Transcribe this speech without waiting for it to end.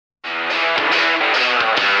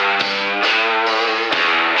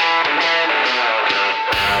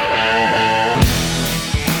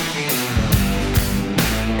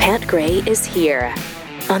Gray is here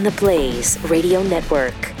on the Blaze Radio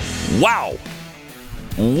Network. Wow.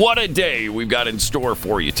 What a day we've got in store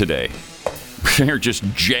for you today. They're just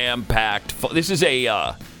jam-packed. This is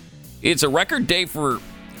it's a record day for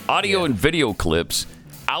audio and video clips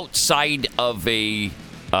outside of a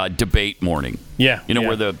debate morning. Yeah.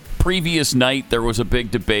 Where the previous night there was a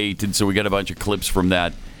big debate, and so we got a bunch of clips from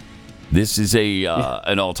that. This is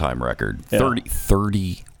an all-time record. Yeah.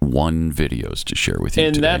 31 videos to share with you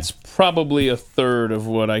today. And that's probably a third of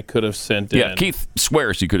what I could have sent in. Yeah, Keith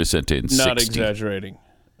swears he could have sent in 60. Not exaggerating.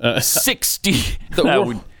 60.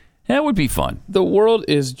 That would be fun. The world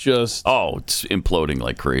is just... Oh, it's imploding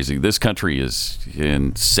like crazy. This country is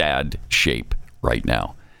in sad shape right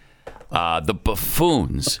now. The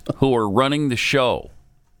buffoons who are running the show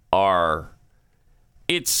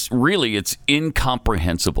it's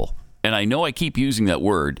incomprehensible. And I know I keep using that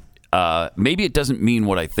word. Maybe it doesn't mean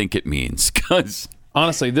what I think it means. Because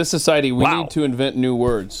honestly, this society, we need to invent new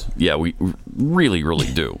words. Yeah, we really,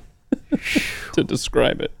 really do. To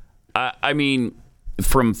describe it. I mean,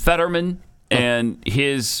 from Fetterman and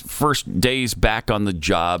his first days back on the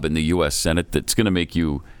job in the U.S. Senate, that's going to make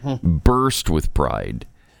you burst with pride.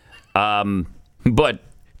 But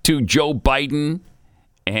to Joe Biden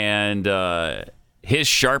and his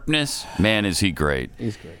sharpness, man, is he great.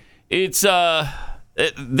 He's great. It's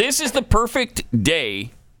this is the perfect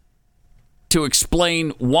day to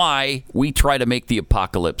explain why we try to make the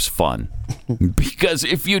apocalypse fun. Because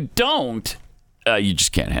if you don't, you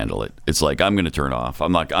just can't handle it. It's like, I'm going to turn off.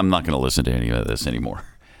 I'm not going to listen to any of this anymore.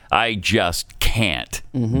 I just can't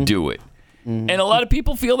do it. Mm-hmm. And a lot of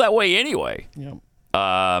people feel that way anyway. Yep.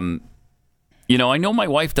 I know my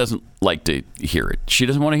wife doesn't like to hear it. She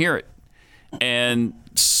doesn't want to hear it. And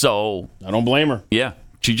so... I don't blame her. Yeah.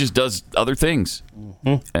 She just does other things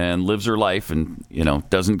and lives her life and,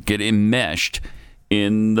 doesn't get enmeshed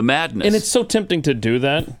in the madness. And it's so tempting to do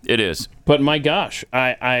that. It is. But my gosh,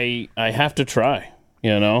 I have to try,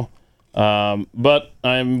 But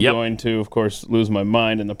I'm going to, of course, lose my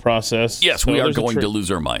mind in the process. Yes, we are going to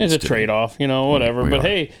lose our minds. It's a trade-off, whatever. But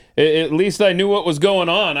hey, at least I knew what was going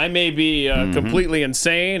on. I may be completely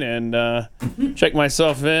insane and check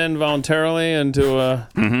myself in voluntarily into a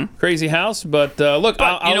crazy house. But look,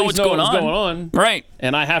 I'll know what's going on. Right.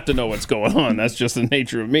 And I have to know what's going on. That's just the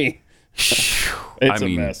nature of me. It's a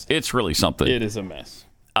mess. It's really something. It is a mess.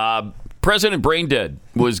 President Braindead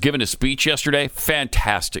was given a speech yesterday.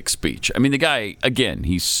 Fantastic speech. I mean, the guy, again,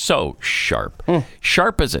 he's so sharp.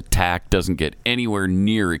 Sharp as a tack, doesn't get anywhere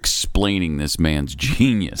near explaining this man's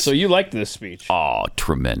genius. So you liked this speech? Oh,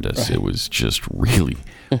 tremendous. Right. It was just really,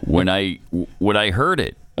 when I heard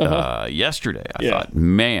it yesterday, I thought,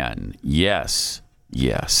 man, yes.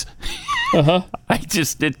 I had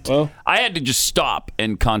to just stop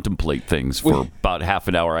and contemplate things for about half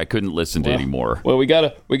an hour. I couldn't listen to anymore. Well, we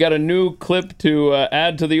got a new clip to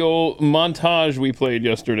add to the old montage we played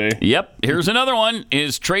yesterday. Yep. Here's another one.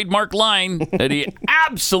 His trademark line that he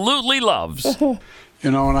absolutely loves.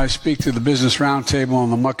 When I speak to the business roundtable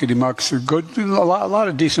and the muckety mucks, they're good. A lot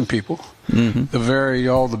of decent people. Mm-hmm.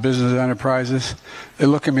 All the business enterprises, they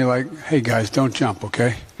look at me like, "Hey guys, don't jump,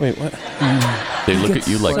 okay?" Wait, what? They look at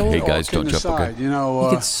you like, "Hey guys, don't jump, okay?" He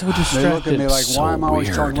gets so distracted. They look at me like, "Why am I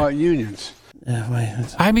always talking about unions?"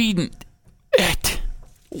 I mean,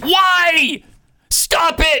 why?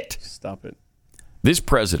 Stop it! Stop it! This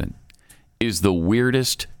president is the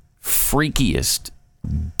weirdest, freakiest,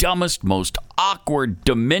 dumbest, most awkward,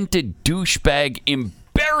 demented douchebag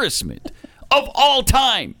embarrassment of all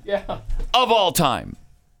time. Yeah. Of all time.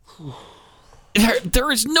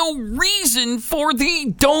 There is no reason for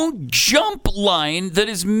the don't jump line that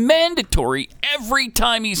is mandatory every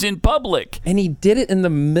time he's in public. And he did it in the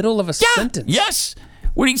middle of a sentence. Yes.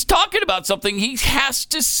 When he's talking about something, he has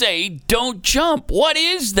to say, don't jump. What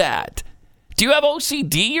is that? Do you have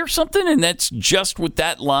OCD or something? And that's just with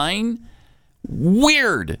that line?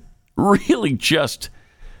 Weird. Really just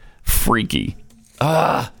freaky.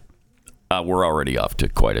 We're already off to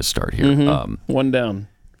quite a start here. One down.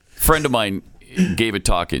 Friend of mine gave a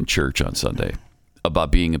talk in church on Sunday about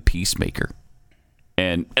being a peacemaker.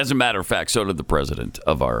 And as a matter of fact, so did the president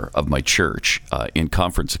of my church in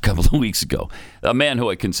conference a couple of weeks ago, a man who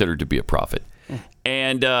I consider to be a prophet.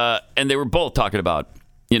 And they were both talking about,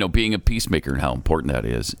 being a peacemaker and how important that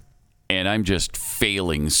is. And I'm just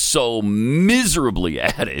failing so miserably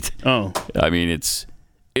at it. Oh. I mean, it's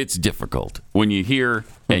difficult when you hear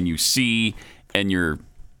and you see and you're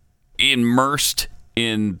immersed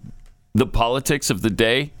in the politics of the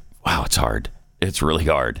day. Wow, it's hard. It's really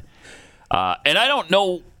hard. And I don't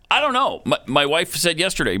know. My wife said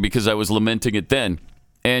yesterday, because I was lamenting it then,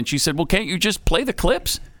 and she said, well, can't you just play the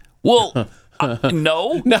clips? Well,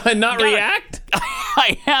 no. Not react?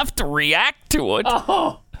 I have to react to it.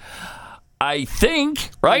 Oh. I think,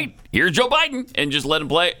 right? Here's Joe Biden, and just let him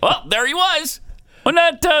play. Well, there he was. Well,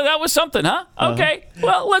 that was something, huh? Okay.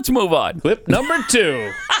 Well, let's move on. Clip number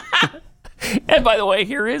 2. And by the way,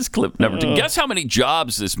 here is clip number 2. Guess how many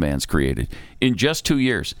jobs this man's created in just 2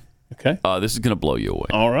 years? Okay. This is going to blow you away.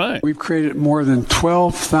 All right. We've created more than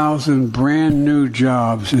 12,000 brand new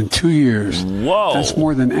jobs in 2 years. Whoa. That's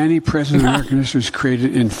more than any president of American history has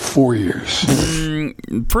created in 4 years.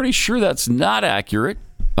 Pretty sure that's not accurate.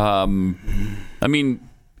 I mean,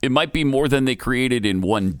 it might be more than they created in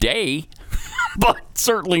one day, but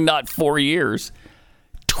certainly not 4 years.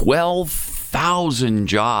 12,000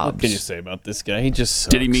 jobs. What can you say about this guy? He just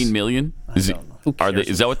sucks. Did he mean million? Is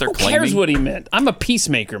that what they're claiming? Who cares what he meant? I'm a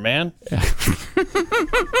peacemaker, man.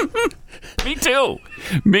 Me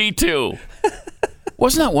too.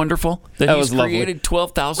 Wasn't that wonderful? That he's created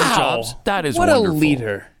 12,000 jobs? That is wonderful. What a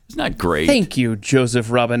leader. Isn't that great? Thank you,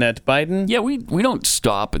 Joseph Robinette Biden. Yeah, we don't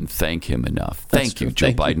stop and thank him enough. Thank you,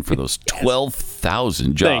 Joe Biden, for those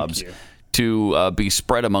 12,000 jobs to be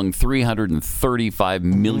spread among 335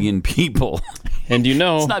 million people. And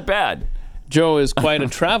it's not bad. Joe is quite a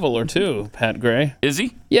traveler, too, Pat Gray. Is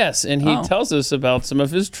he? Yes, and he tells us about some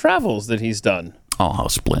of his travels that he's done. Oh, how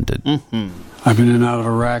splendid. I've been in and out of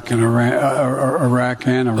Iraq and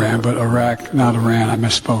Iran, but Iraq, not Iran, I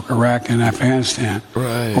misspoke, Iraq and Afghanistan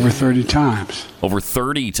over 30 times. Over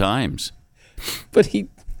 30 times. But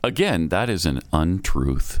Again, that is an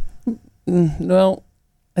untruth. Well,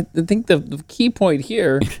 I think the key point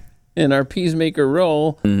here in our peacemaker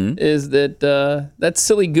role is that that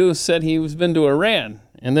silly goose said he's been to Iran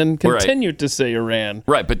and then continued to say Iran.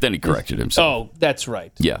 Right, but then he corrected himself. Oh, that's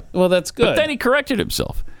right. Yeah. Well, that's good. But then he corrected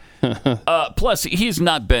himself. Plus, he's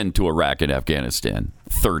not been to Iraq and Afghanistan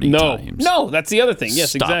 30 times. No, that's the other thing.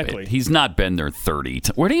 Yes, Stop exactly. It. He's not been there 30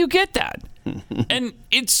 times. Where do you get that? And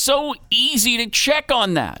it's so easy to check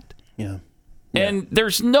on that. Yeah. And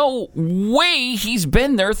there's no way he's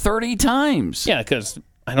been there 30 times. Yeah, because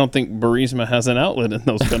I don't think Burisma has an outlet in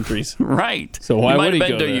those countries. Right. So why would he go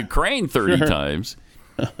have been to there? Ukraine 30 times.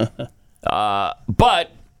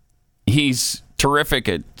 But he's terrific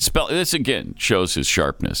at spelling. This, again, shows his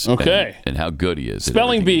sharpness. Okay. And how good he is.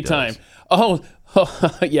 Spelling bee time. Oh,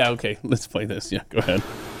 yeah, okay. Let's play this. Yeah, go ahead.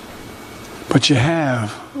 But we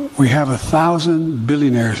have 1,000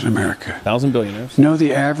 billionaires in America. 1,000 billionaires. You know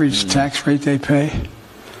the average tax rate they pay?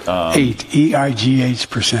 8,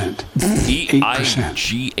 E-I-G-H%. 8%.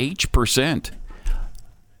 E-I-G-H%.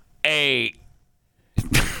 A.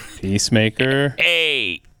 Peacemaker.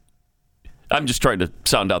 A. I'm just trying to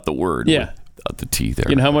sound out the word. Yeah. Without the T there.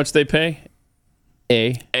 You know how much they pay?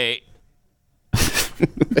 A.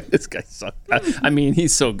 This guy sucks. I mean,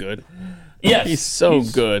 he's so good. Yes. He's so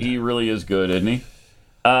good. He really is good, isn't he?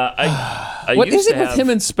 I what used is it to with have, him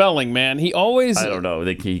and spelling, man? He always... I don't know.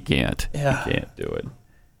 He can't. Yeah. He can't do it.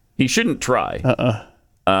 He shouldn't try.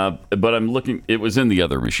 But I'm looking. It was in the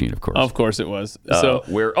other machine, of course. Of course it was. So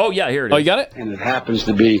where? Oh, yeah, here it is. Oh, you got it? And it happens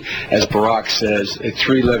to be, as Barack says, a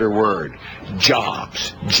 3-letter word.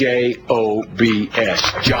 Jobs. J-O-B-S.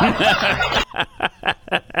 Jobs.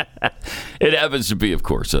 It happens to be, of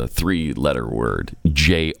course, a 3-letter word.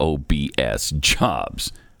 J-O-B-S.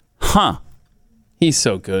 Jobs. Huh. He's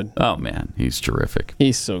so good. Oh, man. He's terrific.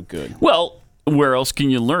 He's so good. Well, where else can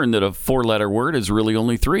you learn that a 4-letter word is really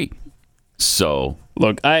only 3? So,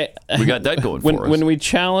 look, we got that going for us. When we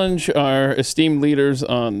challenge our esteemed leaders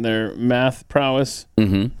on their math prowess,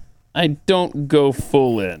 I don't go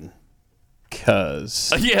full in.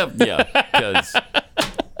 Because. Because.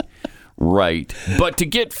 Right. But to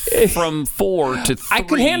get from 4 to 3 I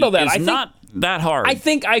could handle that. is not that hard. I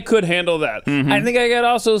think I could handle that. I think I could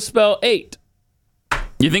also spell 8.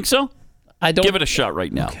 You think so? I don't. Give it a shot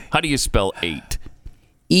right now. Okay. How do you spell 8?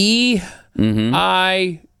 E-I-G-H.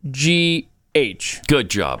 Good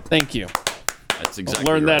job. Thank you. That's exactly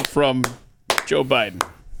Learned right. that from Joe Biden.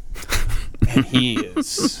 And he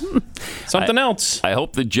is something else. I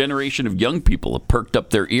hope the generation of young people have perked up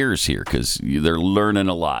their ears here because they're learning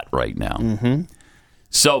a lot right now.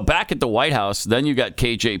 So back at the White House, then you got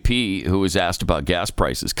KJP, who was asked about gas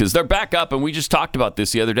prices because they're back up, and we just talked about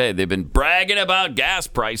this the other day. They've been bragging about gas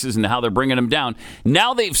prices and how they're bringing them down.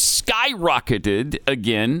 Now they've skyrocketed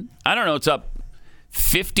again. I don't know, it's up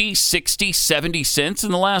 50, 60, 70 cents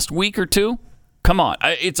in the last week or two. Come on.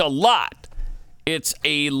 It's a lot. It's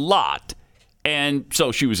a lot. And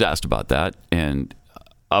so she was asked about that, and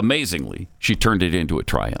amazingly, she turned it into a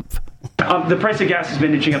triumph. The price of gas has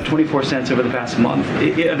been inching up 24 cents over the past month.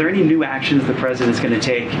 Are there any new actions the president's going to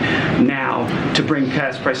take now to bring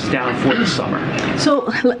gas prices down for the summer? So,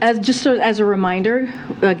 as a reminder,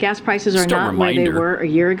 gas prices are not where they were a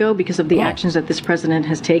year ago because of the actions that this president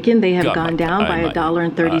has taken. They have gone down by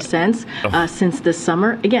 $1.30 since this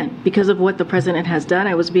summer. Again, because of what the president has done.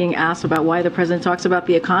 I was being asked about why the president talks about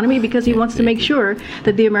the economy, because he wants to make sure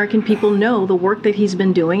that the American people know the work that he's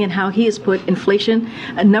been doing and how he has put inflation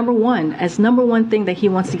number one thing that he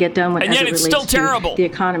wants to get done and yet it's still terrible. The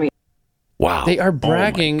economy. Wow. They are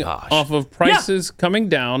bragging off of prices coming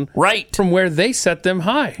down from where they set them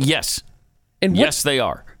high. Yes. And yes, they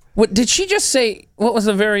are. What did she just say? What was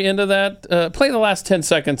the very end of that? Play the last 10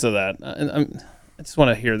 seconds of that. I just want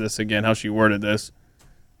to hear this again, how she worded this,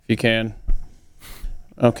 if you can.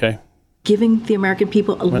 Okay. Giving the American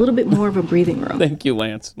people a little bit more of a breathing room. Thank you,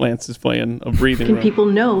 Lance. Lance is playing a breathing room. People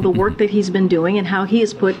know the work that he's been doing and how he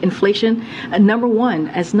has put inflation number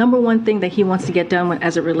one thing that he wants to get done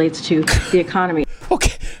as it relates to the economy.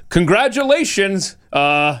 Okay, congratulations.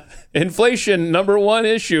 Inflation, number one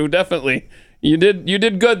issue, definitely. You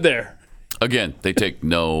did good there. Again, they take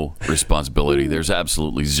no responsibility. There's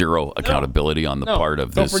absolutely zero accountability on the part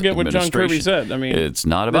of this administration. Don't forget what John Kirby said. I mean, it's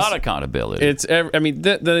not about accountability.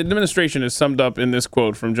 The administration is summed up in this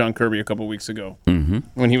quote from John Kirby a couple weeks ago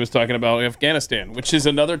when he was talking about Afghanistan, which is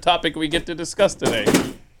another topic we get to discuss today.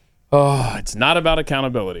 Oh, it's not about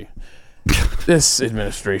accountability. This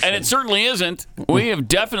administration. And it certainly isn't. We have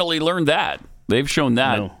definitely learned that. They've shown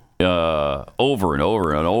that over and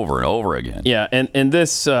over and over and over again. Yeah, and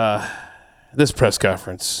this press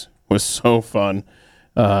conference was so fun.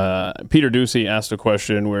 Peter Doocy asked a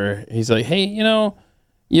question where he's like, hey,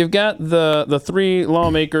 you've got the three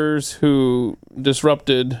lawmakers who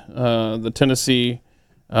disrupted the Tennessee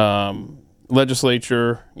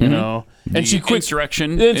legislature, and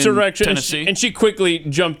insurrection in Tennessee. And she quickly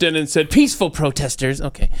jumped in and said, peaceful protesters.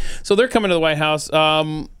 Okay, so they're coming to the White House.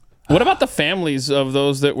 What about the families of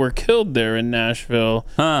those that were killed there in Nashville?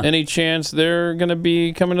 Any chance they're going to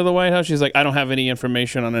be coming to the White House? She's like, I don't have any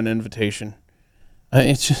information on an invitation.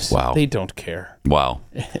 It's just, they don't care. Wow.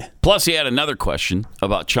 Plus, he had another question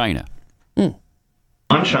about China.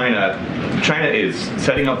 On China is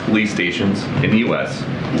setting up police stations in the U.S.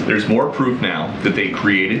 There's more proof now that they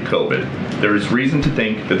created COVID. There's reason to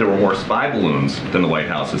think that there were more spy balloons than the White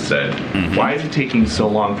House has said. Why is it taking so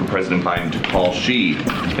long for President Biden to call Xi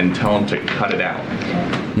and tell him to cut it out?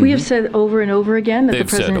 We have said over and over again that the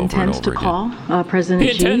president intends to call President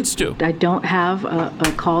Xi. He intends to. I don't have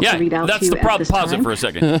a call to read out to you at this time. Pause it for a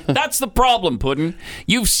second. That's the problem, Puddin'.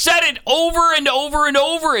 You've said it over and over and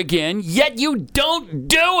over again, yet you don't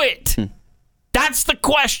do it. That's the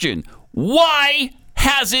question. Why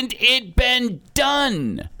hasn't it been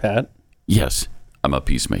done? Pat? Yes, I'm a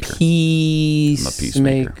peacemaker. Peacemaker.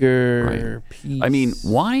 Right. I mean,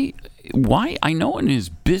 why? I know in his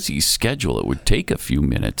busy schedule it would take a few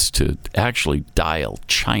minutes to actually dial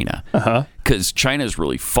China. Because China's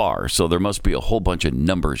really far, so there must be a whole bunch of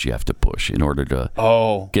numbers you have to push in order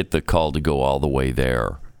to get the call to go all the way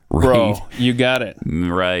there. Right? Bro, you got it.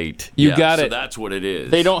 Right. You got it. So that's what it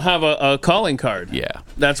is. They don't have a calling card. Yeah.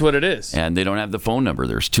 That's what it is. And they don't have the phone number.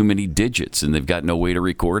 There's too many digits, and they've got no way to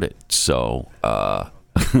record it. So, I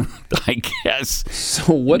guess.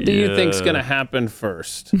 So what do you think's going to happen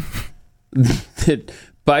first? That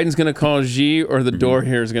Biden's going to call Xi, or the door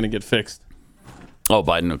here is going to get fixed? Oh,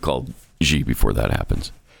 Biden will call Xi before that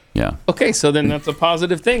happens. Yeah. Okay, so then that's a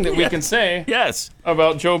positive thing that we can say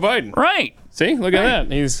about Joe Biden. Right. See, look at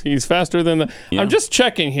that. He's faster than the... Yeah. I'm just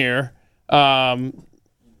checking here.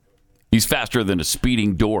 He's faster than a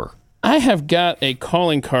speeding door. I have got a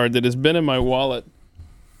calling card that has been in my wallet.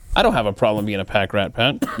 I don't have a problem being a pack rat,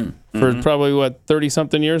 Pat. For probably,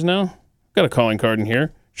 30-something years now? Got a calling card in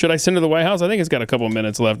here. Should I send it to the White House? I think it's got a couple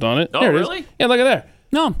minutes left on it. Oh, there it really? Is. Yeah, look at that.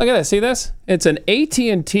 No. Look at that. See this? It's an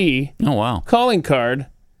AT&T calling card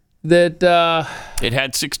that... it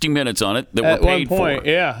had 60 minutes on it that were paid for. At one point,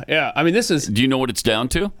 yeah. I mean, this is... Do you know what it's down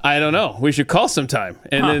to? I don't know. We should call sometime,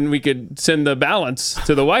 and then we could send the balance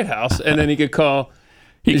to the White House, and then he could call...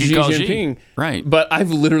 Xi Jinping. Right. But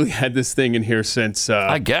I've literally had this thing in here since...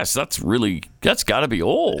 I guess that's got to be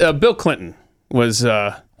old. Bill Clinton was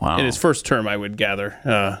in his first term, I would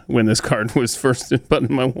gather, when this card was first put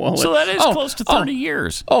in my wallet. So that is close to 30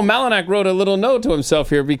 years. Oh, Malinak wrote a little note to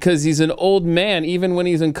himself here because he's an old man, even when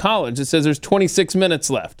he's in college. It says there's 26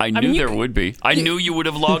 minutes left. I knew there would be. I knew you would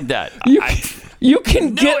have logged that. You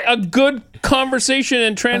can get a good conversation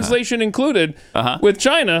and translation included with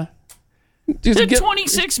China.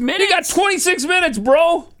 26 minutes? You got 26 minutes,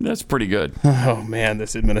 bro. That's pretty good. Oh, man,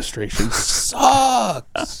 this administration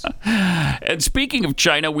sucks. And speaking of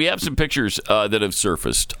China, we have some pictures that have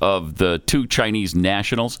surfaced of the 2 Chinese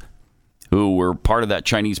nationals who were part of that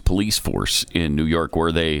Chinese police force in New York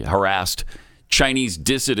where they harassed Chinese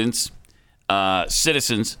dissidents,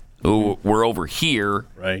 citizens who were over here.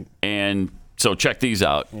 Right. And so check these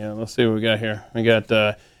out. Yeah, let's see what we got here. We got,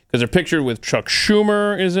 because they're pictured with Chuck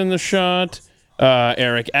Schumer is in the shot.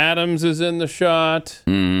 Eric Adams is in the shot.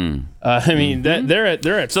 Mm. I mean, they're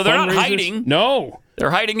at so they're not hiding. No. They're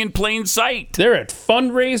hiding in plain sight. They're at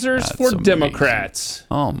fundraisers for amazing. Democrats.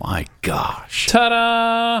 Oh, my gosh.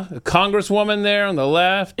 Ta-da! A congresswoman there on the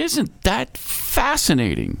left. Isn't that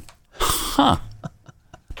fascinating? Huh.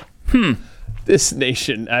 This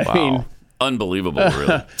nation, I mean. Unbelievable,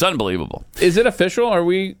 really. It's unbelievable. Is it official? Are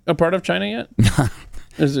we a part of China yet?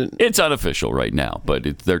 Is it? It's unofficial right now,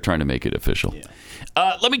 but they're trying to make it official. Yeah.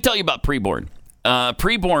 Let me tell you about Preborn.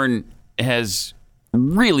 Preborn has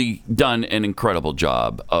really done an incredible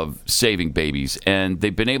job of saving babies, and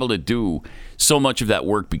they've been able to do so much of that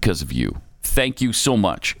work because of you. Thank you so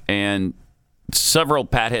much. And several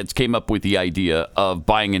patheads came up with the idea of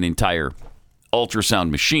buying an entire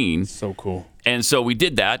ultrasound machine. So cool. And so we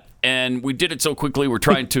did that, and we did it so quickly we're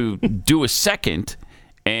trying to do a second,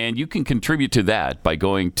 and you can contribute to that by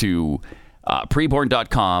going to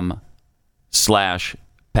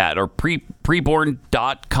preborn.com/Pat or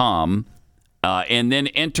preborn.com and then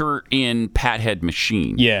enter in Pathead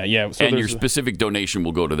Machine. Yeah. So and your specific donation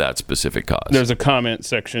will go to that specific cause. There's a comment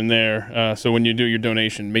section there. So when you do your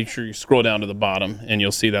donation, make sure you scroll down to the bottom, and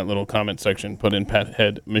you'll see that little comment section. Put in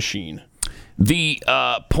Pathead Machine. The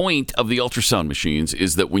point of the ultrasound machines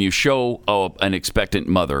is that when you show an expectant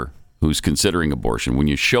mother who's considering abortion, when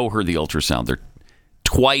you show her the ultrasound, they're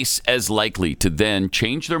twice as likely to then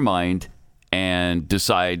change their mind and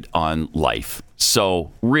decide on life.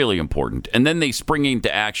 So really important. And then they spring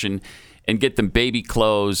into action and get them baby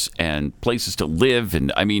clothes and places to live.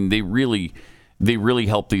 And I mean, they really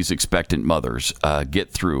help these expectant mothers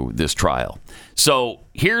get through this trial. So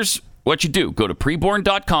here's what you do. Go to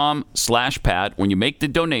preborn.com/Pat. When you make the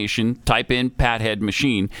donation, type in Pathead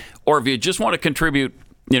Machine. Or if you just want to contribute,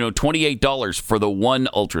 $28 for the one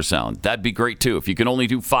ultrasound, that'd be great too. If you can only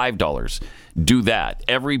do $5, do that.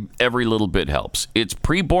 Every little bit helps. It's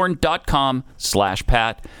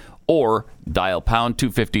preborn.com/Pat, or dial pound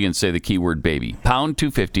 250 and say the keyword baby. Pound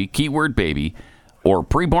 250, keyword baby, or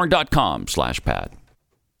preborn.com/Pat.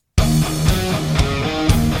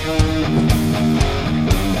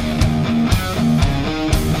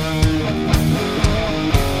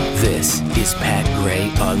 This is Pat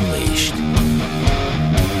Gray Unleashed.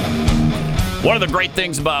 One of the great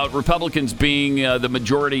things about Republicans being the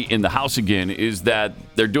majority in the House again is that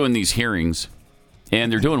they're doing these hearings,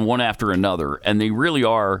 and they're doing one after another, and they really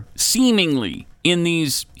are seemingly, in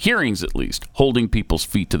these hearings at least, holding people's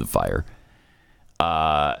feet to the fire.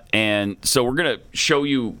 And so we're going to show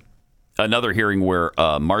you another hearing where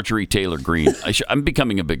Marjorie Taylor Greene, I'm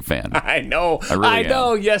becoming a big fan. I know. I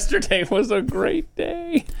know. Yesterday was a great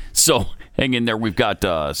day. So hang in there. We've got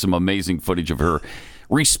some amazing footage of her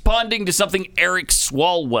responding to something Eric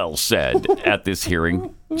Swalwell said at this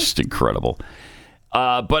hearing. Just incredible.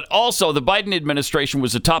 But also, the Biden administration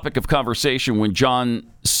was a topic of conversation when John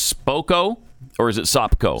Spoko, or is it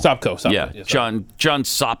Sopko? Sopko. Yeah, yes, John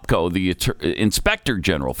Sopko, the Inspector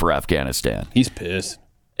General for Afghanistan. He's pissed.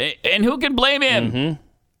 And who can blame him? Mm-hmm.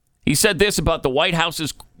 He said this about the White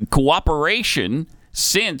House's cooperation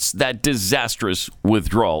since that disastrous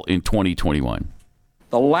withdrawal in 2021.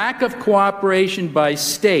 The lack of cooperation by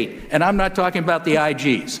state, and I'm not talking about the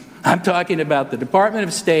IGs, I'm talking about the Department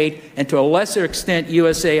of State and to a lesser extent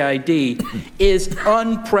USAID, is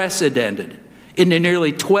unprecedented in the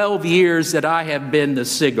nearly 12 years that I have been the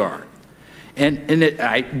SIGAR.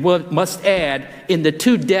 I must add, in the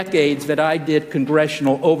 2 decades that I did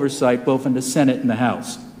congressional oversight, both in the Senate and the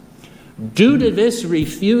House. Due to this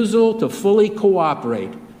refusal to fully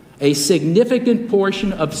cooperate, a significant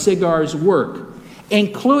portion of SIGAR's work,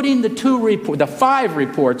 including the 5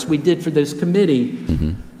 reports we did for this committee,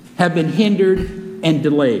 have been hindered and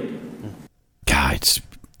delayed. God,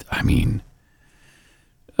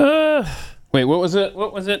 Wait, what was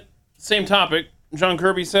it? Same topic. John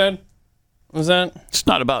Kirby said. What was that? It's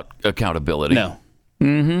not about accountability. No.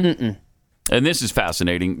 Mm-hmm. And this is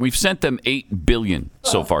fascinating. We've sent them $8 billion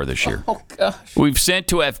so far this year. Oh gosh. We've sent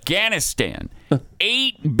to Afghanistan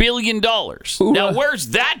 $8 billion. Now, where's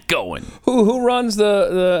that going? Who runs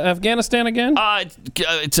the Afghanistan again?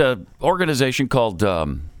 It's an organization called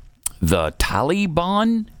the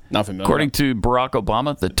Taliban. Not familiar. According to Barack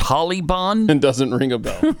Obama, the Taliban. It doesn't ring a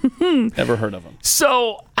bell. Never heard of them.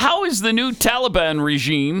 So, how is the new Taliban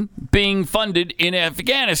regime being funded in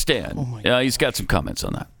Afghanistan? He's got some comments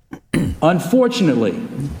on that. Unfortunately,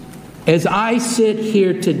 as I sit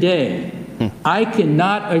here today, I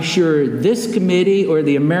cannot assure this committee or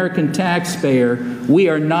the American taxpayer we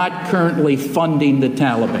are not currently funding the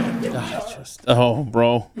Taliban.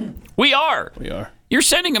 Bro. We are. We are. You're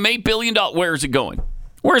sending them $8 billion. Where is it going?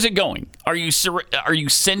 Where is it going? Are you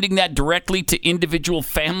sending that directly to individual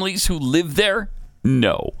families who live there?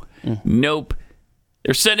 No. Nope.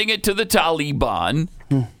 They're sending it to the Taliban,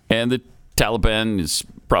 and the Taliban is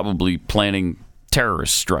probably planning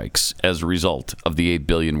terrorist strikes as a result of the $8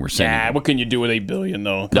 billion we're sending. Yeah, what can you do with $8 billion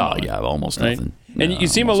though? Almost nothing. And you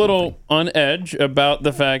seem a little on edge about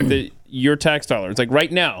the fact that your tax dollars, like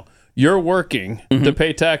right now, you're working to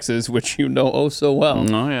pay taxes, which you know oh so well.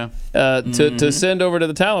 Oh yeah. To send over to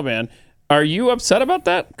the Taliban. Are you upset about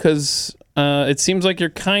that? Because it seems like you're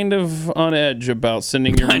kind of on edge about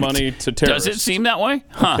sending your money to terrorists. Does it seem that way?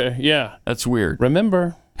 Huh. Okay, yeah. That's weird.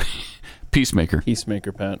 Remember. Peacemaker,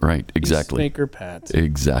 Pat. Right, exactly. Peacemaker Pat.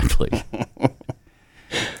 Exactly.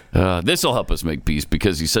 This will help us make peace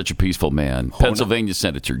because he's such a peaceful man. Pennsylvania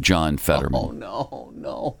Senator John Fetterman. Oh,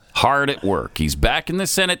 no. Hard at work. He's back in the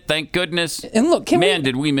Senate, thank goodness. And look,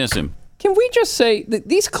 did we miss him. Can we just say that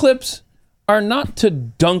these clips are not to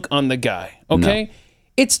dunk on the guy, okay? No.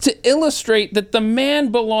 It's to illustrate that the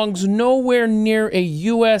man belongs nowhere near a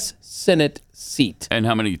U.S. Senate seat. And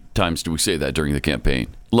how many times do we say that during the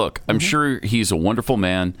campaign? Look, I'm sure he's a wonderful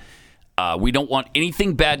man. We don't want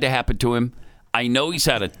anything bad to happen to him. I know he's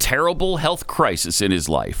had a terrible health crisis in his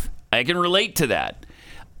life. I can relate to that.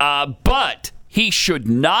 But he should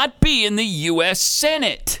not be in the U.S.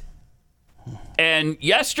 Senate. And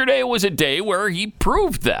yesterday was a day where he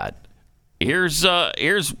proved that. Here's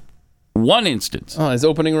one instance. Oh, his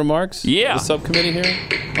opening remarks? Yeah. The subcommittee hearing?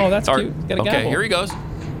 Oh, that's cute. Okay, here he goes.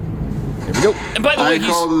 Here we go. And by the way, I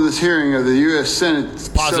call to this hearing of the U.S. Senate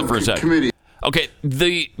Subcommittee. Okay,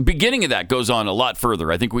 the beginning of that goes on a lot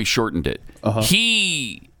further. I think we shortened it.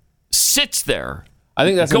 He sits there. I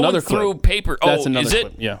think that's going another through clip. paper. That's another is it?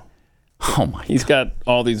 Clip. Yeah. Oh my! He's got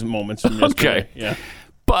all these moments from yesterday. Okay. Yeah.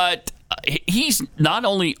 But he's not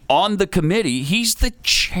only on the committee; he's the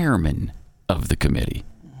chairman of the committee.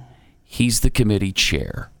 He's the committee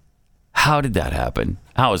chair. How did that happen?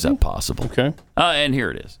 How is that possible? Okay. And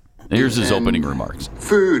here it is. Here's his opening remarks.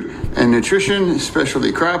 Food and nutrition,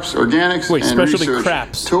 specialty crops, organics, and specialty research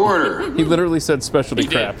craps. To order. He literally said specialty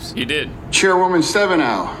craps. He did. Chairwoman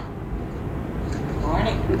Stabenow.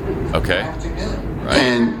 Okay. Right.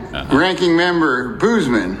 And Ranking Member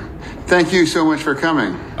Boozman, thank you so much for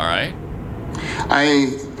coming. All right.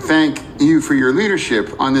 I thank you for your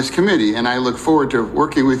leadership on this committee, and I look forward to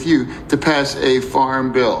working with you to pass a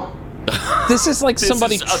farm bill. This is like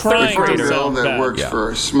somebody trying to bill that works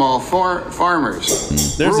for small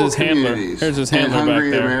farmers. There's his handler. There's his handler and hungry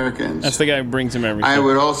back there. Americans. That's the guy who brings him everything. I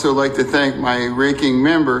would also like to thank my ranking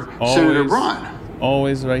member, Senator Braun.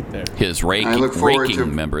 Always right there. His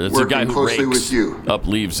raking member. That's the guy who rakes with you. Up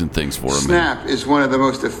leaves and things for him. SNAP is one of the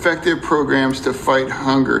most effective programs to fight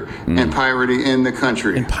hunger and poverty in the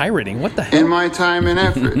country. And pirating? What the hell? In my time and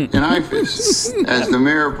effort in IFAS, as the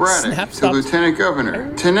mayor of Braddock, to lieutenant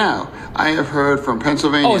governor, to now, I have heard from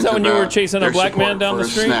Pennsylvanians. Oh, is that when you were chasing a black man down the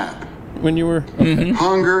street? SNAP. When you were? Okay.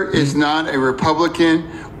 Hunger is not a Republican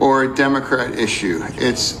or a Democrat issue.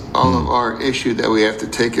 It's all of our issue that we have to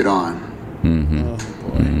take it on.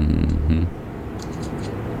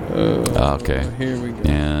 Okay. Here we go.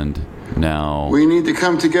 And now we need to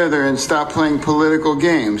come together and stop playing political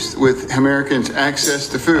games with Americans' access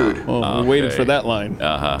to food. We waited for that line.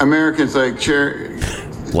 Americans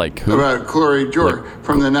like who? About Corey George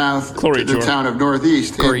from the north to the town of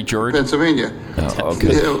Northeast in Pennsylvania.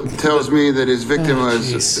 Tells me that his victim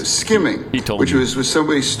was skimming, which was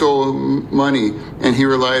somebody stole money and he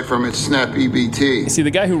relied from its SNAP EBT. See,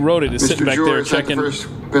 the guy who wrote it is sitting back there checking. The first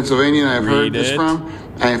Pennsylvanian I've heard this from.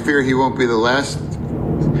 I fear he won't be the last.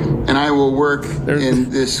 And I will work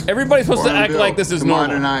in this. Everybody's supposed to act like this is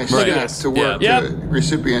normal. Modernize to work to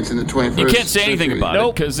recipients in the 21st century. You can't say anything about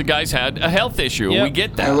it because the guy's had a health issue. We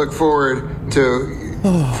get that. I look forward to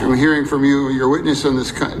from hearing from you your witness on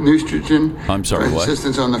this nutrition. I'm sorry, what?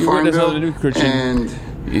 Assistance on the farm bill. And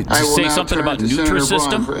I will say now something turn about to Senator Nutrisystem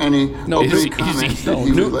Braun for any opening comments that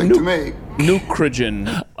he would like to make.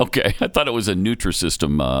 Nutrigen. Okay, I thought it was a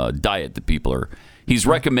Nutrisystem diet that people are. He's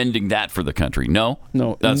recommending that for the country. No,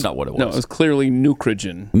 that's not what it was. No, it was clearly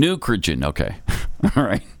Nutrigen. Nutrigen. Okay, all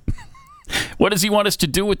right. What does he want us to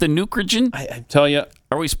do with the Nutrigen? I tell you,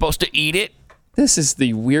 are we supposed to eat it? This is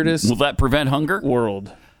the weirdest. Will that prevent hunger?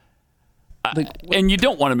 World. And you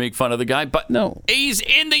don't want to make fun of the guy, but no, he's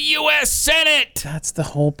in the U.S. Senate. That's the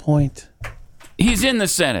whole point. He's in the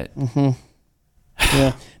Senate. Mm-hmm.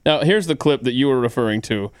 Yeah. Now here's the clip that you were referring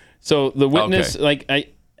to. So the witness,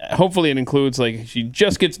 hopefully it includes she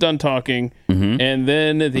just gets done talking, and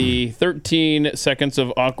then the 13 seconds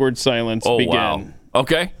of awkward silence begin. Wow.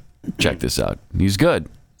 Okay. Check this out. He's good.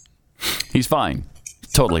 He's fine.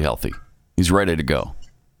 Totally healthy. He's ready to go.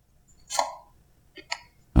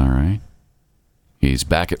 All right. He's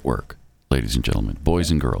back at work, ladies and gentlemen,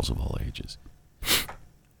 boys and girls of all ages.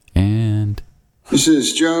 And this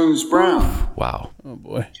is Jones Brown. Wow. Oh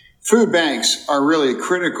boy. Food banks are really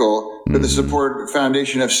critical for the support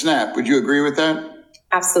foundation of SNAP. Would you agree with that?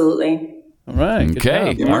 Absolutely. All right.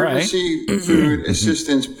 Okay. The Emergency Food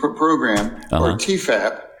Assistance Program, or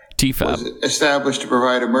TFAP, was established to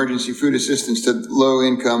provide emergency food assistance to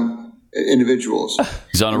low-income individuals.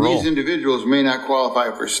 He's on a roll. These individuals may not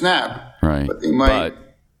qualify for SNAP, right? But they might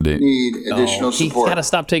need additional support. He's got to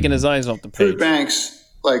stop taking his eyes off the page. Food banks,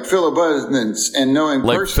 like Phil Abundance, and knowing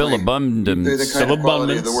personally the kind of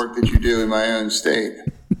quality of the work that you do in my own state.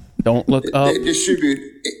 Don't look up. They distribute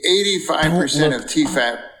 85% of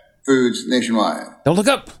TFAP foods nationwide. Don't look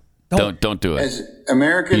up. Don't do it. As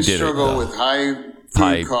Americans struggle with high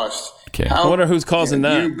food costs, I wonder who's causing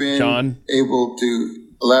that, you been John. able to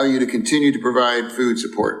allow you to continue to provide food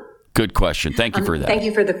support? Good question. Thank you for that. Thank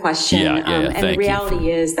you for the question. And the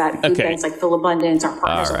reality is that food banks like Phil Abundance are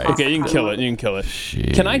partners. Right. Okay, you can kill it. You can kill it.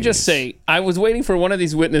 Jeez. Can I just say, I was waiting for one of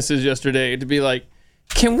these witnesses yesterday to be like,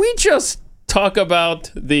 can we just talk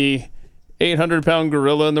about the 800-pound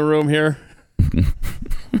gorilla in the room here?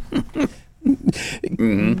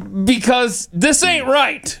 Because this ain't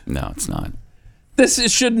right. No, it's not.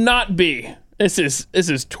 This should not be. This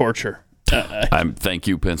is torture. Thank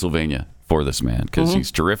you, Pennsylvania, for this man, because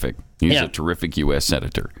he's terrific. He's a terrific U.S.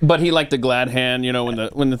 senator. But he liked the glad hand,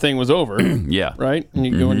 when the thing was over. Yeah. Right? And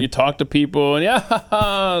you go and you talk to people,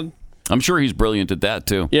 and I'm sure he's brilliant at that,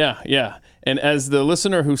 too. Yeah. And as the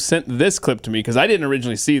listener who sent this clip to me, because I didn't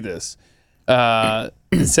originally see this, said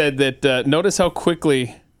that notice how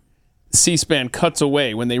quickly C-SPAN cuts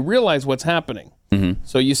away when they realize what's happening.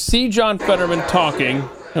 So you see John Fetterman talking,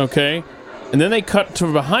 okay, and then they cut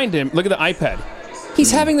to behind him. Look at the iPad.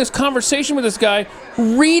 He's having this conversation with this guy,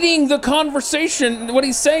 reading the conversation, what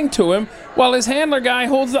he's saying to him, while his handler guy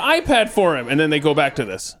holds the iPad for him. And then they go back to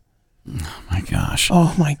this. Oh, my gosh.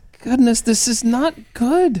 Oh, my goodness. This is not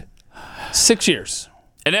good. 6 years.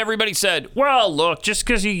 And everybody said, well, look, just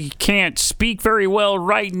because he can't speak very well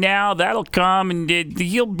right now, that'll come and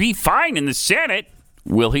he'll be fine in the Senate.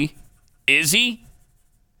 Will he? Is he?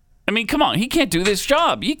 I mean, come on. He can't do this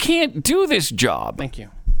job. You can't do this job. Thank you.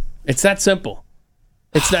 It's that simple.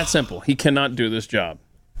 It's that simple. He cannot do this job.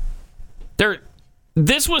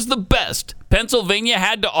 This was the best Pennsylvania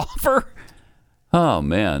had to offer. Oh,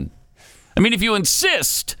 man. I mean, if you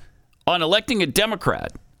insist on electing a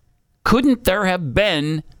Democrat, couldn't there have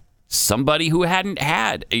been somebody who hadn't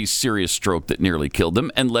had a serious stroke that nearly killed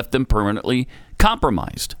them and left them permanently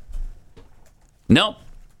compromised? Nope.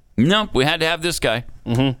 We had to have this guy.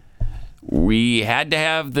 We had to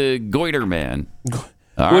have the goiter man.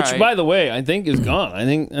 Which, by the way, I think is gone. I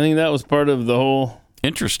think that was part of the whole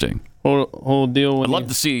whole deal. I'd love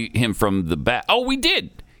to see him from the back. Oh, we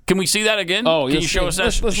did. Can we see that again? Oh, can you show us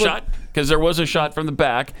that shot? Because there was a shot from the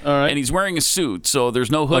back. All right. And he's wearing a suit, so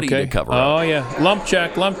there's no hoodie to cover up. Oh, yeah. Lump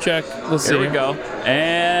check. Let's see. Here we go.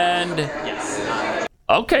 And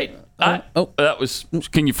okay. That was.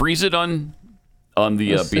 Can you freeze it on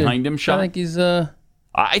the behind him shot? I think he's.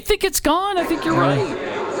 I think it's gone. I think you're right.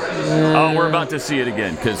 We're about to see it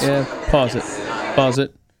again. Pause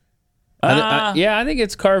it. I think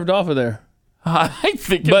it's carved off of there. I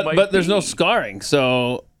think but there's no scarring,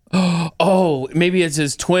 so maybe it's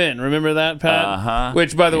his twin. Remember that, Pat?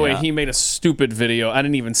 Which, by the way, he made a stupid video. I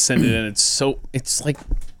didn't even send it in. It's like,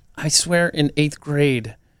 I swear, in 8th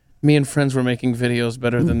grade, me and friends were making videos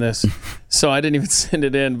better than this. So I didn't even send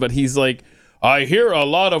it in, but he's like, I hear a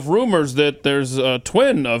lot of rumors that there's a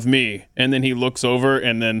twin of me. And then he looks over,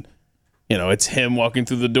 and then, it's him walking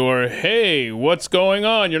through the door. Hey, what's going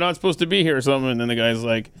on? You're not supposed to be here or something. And then the guy's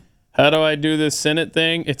like, how do I do this Senate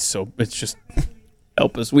thing? It's just,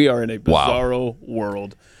 help us. We are in a bizarro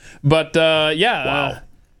world. But, I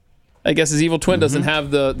guess his evil twin doesn't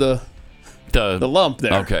have the lump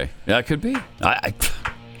there. Okay. That could be.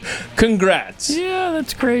 Congrats. Yeah,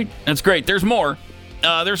 that's great. That's great. There's more.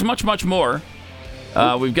 There's much, much more.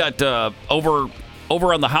 We've got over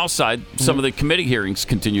on the House side, some of the committee hearings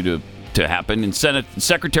continue to happen. And Senate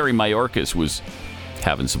Secretary Mayorkas was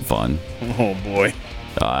having some fun. Oh, boy.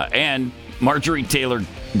 And Marjorie Taylor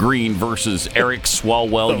Greene versus Eric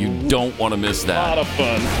Swalwell. You don't want to miss that. A lot of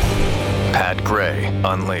fun. Pat Gray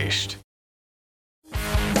Unleashed.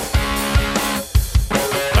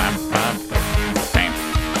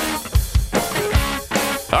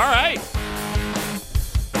 All right.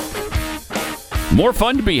 More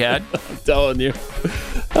fun to be had. I'm telling you.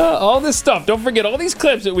 All this stuff. Don't forget, all these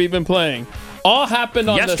clips that we've been playing all happened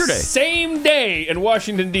on yesterday. The same day in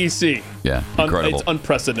Washington, D.C. Yeah, incredible. It's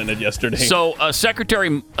unprecedented yesterday. So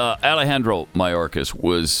Secretary Alejandro Mayorkas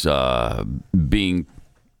was being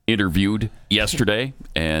interviewed yesterday,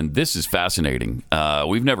 and this is fascinating.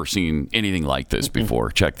 We've never seen anything like this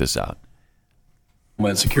before. Check this out.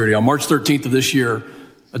 Homeland Security. On March 13th of this year,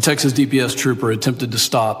 a Texas DPS trooper attempted to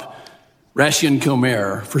stop Rashian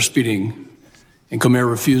Comer for speeding, and Comer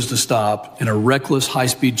refused to stop, and a reckless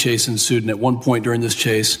high-speed chase ensued. And at one point during this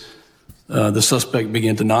chase, the suspect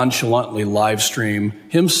began to nonchalantly live stream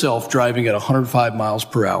himself driving at 105 miles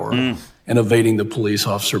per hour and evading the police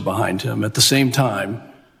officer behind him. At the same time,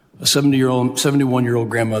 a 71-year-old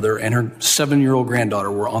grandmother and her 7-year-old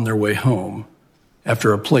granddaughter were on their way home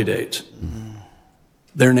after a play date.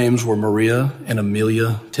 Their names were Maria and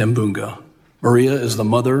Amelia Tambunga. Maria is the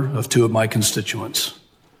mother of two of my constituents.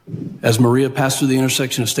 As Maria passed through the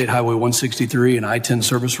intersection of State Highway 163 and I-10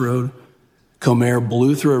 Service Road, Comer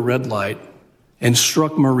blew through a red light and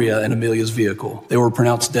struck Maria and Amelia's vehicle. They were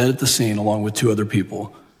pronounced dead at the scene along with two other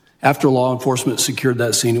people. After law enforcement secured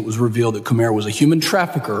that scene, it was revealed that Comer was a human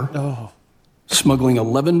trafficker smuggling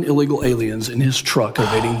 11 illegal aliens in his truck,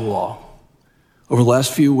 evading the law. Over the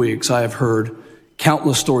last few weeks, I have heard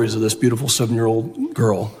countless stories of this beautiful 7-year-old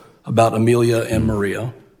girl about Amelia and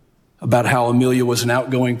Maria, about how Amelia was an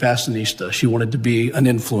outgoing fashionista. She wanted to be an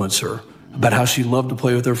influencer, about how she loved to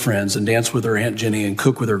play with her friends and dance with her Aunt Jenny and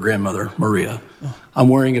cook with her grandmother, Maria. I'm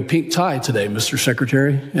wearing a pink tie today, Mr.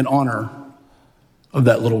 Secretary, in honor of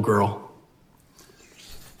that little girl.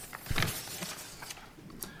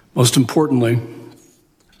 Most importantly,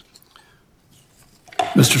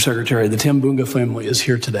 Mr. Secretary, the Tambunga family is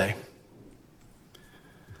here today.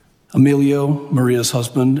 Emilio, Maria's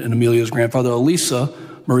husband, and Amelia's grandfather, Elisa,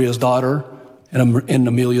 Maria's daughter, and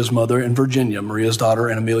Amelia's mother, and Virginia, Maria's daughter,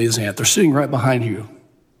 and Amelia's aunt. They're sitting right behind you.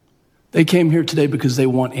 They came here today because they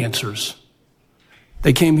want answers.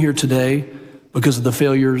 They came here today because of the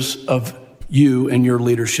failures of you and your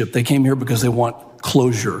leadership. They came here because they want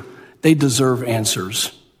closure. They deserve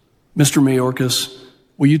answers. Mr. Mayorkas,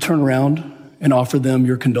 will you turn around and offer them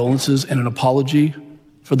your condolences and an apology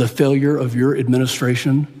for the failure of your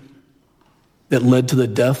administration that led to the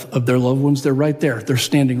death of their loved ones? They're right there. They're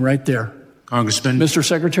standing right there. Congressman. Mr.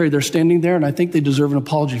 Secretary, they're standing there, and I think they deserve an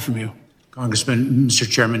apology from you. Congressman, Mr.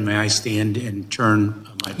 Chairman, may I stand and turn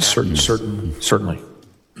my back? Certainly.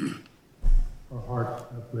 Our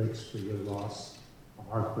heart breaks for your loss.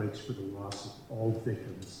 Our heart breaks for the loss of all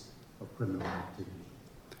victims of criminal activity.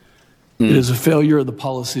 It is a failure of the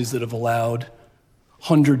policies that have allowed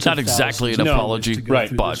hundreds of thousands not exactly an of apology, to go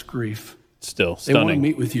through this grief. Still They want to stunning.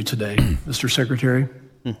 meet with you today, Mr. Secretary.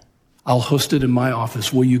 I'll host it in my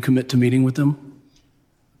office. Will you commit to meeting with them?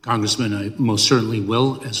 Congressman, I most certainly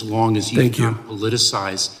will, as long as you do not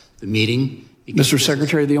politicize the meeting. Mr.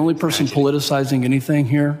 Secretary, the only person politicizing anything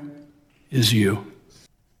here is you.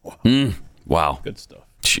 Wow. Good stuff.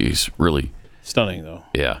 Jeez, really. Stunning, though.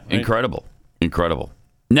 Yeah, Right? incredible. Incredible.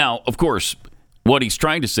 Now, of course, what he's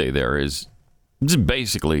trying to say there is it's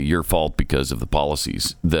basically your fault because of the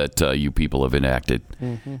policies that you people have enacted.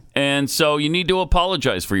 And so you need to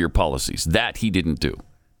apologize for your policies. That he didn't do.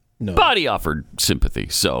 No. But he offered sympathy.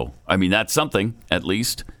 So, I mean, that's something, at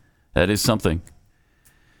least. That is something.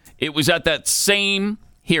 It was at that same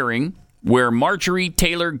hearing where Marjorie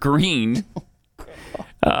Taylor Greene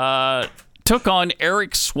took on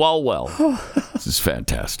Eric Swalwell. This is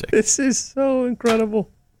fantastic. This is so incredible.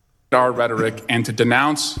 Our rhetoric and to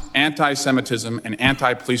denounce anti-Semitism and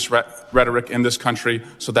anti-police rhetoric in this country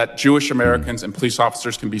so that Jewish Americans and police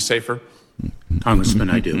officers can be safer? Congressman,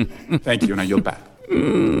 I do. Thank you, and I yield back.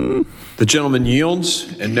 The gentleman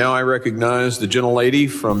yields, and now I recognize the gentlelady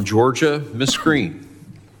from Georgia, Miss Green.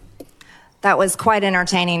 That was quite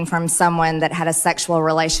entertaining from someone that had a sexual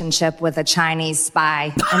relationship with a Chinese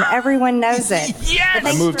spy, and everyone knows it. Yes!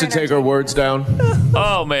 I move to take our words down.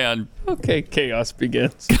 Oh, man. Okay, chaos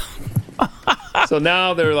begins. So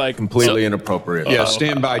now they're like... Completely inappropriate. Yeah,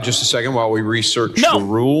 stand by just a second while we research the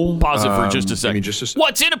rule. Pause it for just a second. Just a second.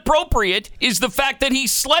 What's inappropriate is the fact that he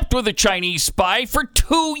slept with a Chinese spy for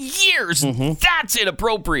 2 years. That's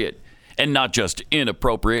inappropriate. And not just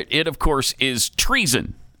inappropriate. It, of course, is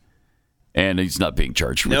treason. And he's not being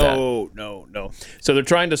charged with that. No. So they're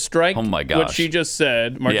trying to strike what she just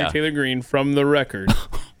said, Marjorie Taylor Greene, from the record.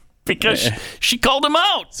 Because she called him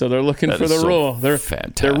out. So they're looking for the rule. They're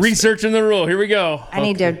researching the rule. Here we go. I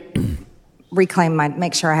need to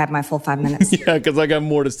make sure I have my full 5 minutes. Yeah, because I got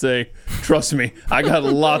more to say. Trust me, I got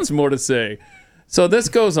lots more to say. So this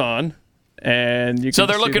goes on, and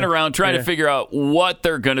they're looking around trying to figure out what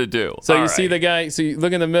they're going to do. So see the guy. So you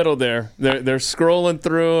look in the middle there. They're scrolling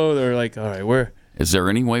through. They're like, all right, where? Is there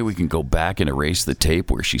any way we can go back and erase the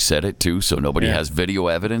tape where she said it too, so nobody has video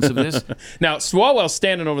evidence of this? Now Swalwell's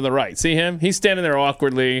standing over the right. See him? He's standing there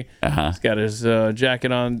awkwardly. He's got his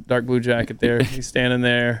jacket on, dark blue jacket there. He's standing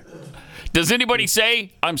there. Does anybody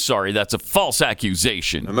say, I'm sorry, that's a false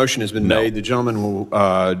accusation? A motion has been made. The gentleman will,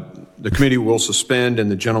 the committee will suspend,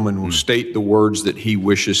 and the gentleman will state the words that he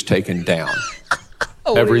wishes taken down.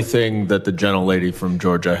 Everything that the gentlelady from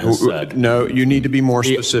Georgia has said. No, you need to be more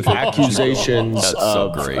specific. Accusations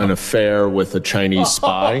of an affair with a Chinese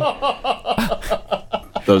spy.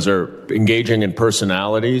 Those are engaging in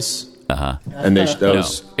personalities. And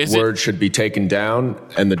those words should be taken down,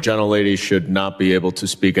 and the gentlelady should not be able to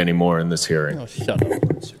speak anymore in this hearing. Oh, shut up.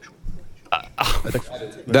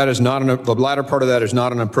 That is not the latter part of that is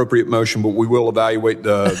not an appropriate motion, but we will evaluate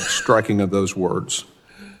the striking of those words.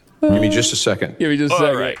 Give me just a second. Give me just a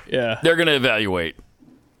second. Right. Yeah. They're going to evaluate.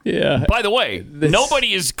 Yeah. By the way,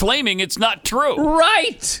 nobody is claiming it's not true.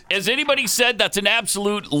 Right. Has anybody said that's an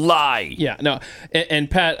absolute lie? Yeah, no.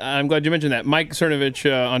 And Pat, I'm glad you mentioned that. Mike Cernovich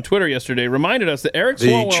on Twitter yesterday reminded us that Eric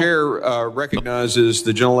Swalwell... The chair recognizes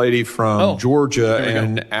the gentlelady from Georgia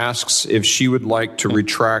and asks if she would like to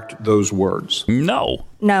retract those words. No.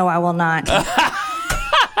 No, I will not.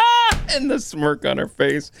 And the smirk on her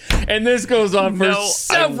face. And this goes on for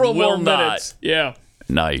several more minutes. Yeah.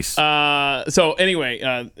 Nice. So anyway,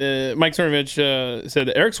 Mike Cernovich said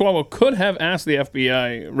that Eric Swalwell could have asked the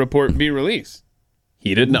FBI report be released.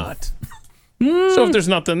 He did not. So if there's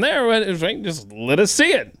nothing there, just let us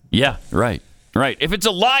see it. Yeah, right. If it's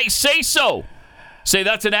a lie, say so. Say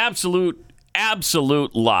that's an absolute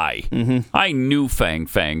lie. Mm-hmm. I knew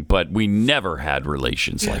Fang, but we never had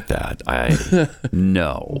relations like that.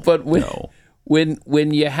 No. But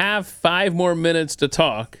when you have 5 more minutes to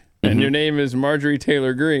talk, and your name is Marjorie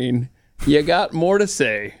Taylor Greene, you got more to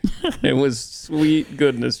say. It was sweet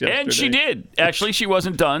goodness yesterday. And she did. Actually, she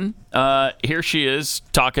wasn't done. Here she is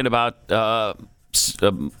talking about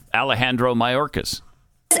Alejandro Mayorkas.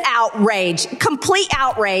 Outrage, complete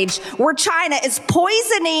outrage, where China is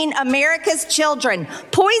poisoning America's children,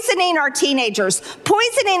 poisoning our teenagers,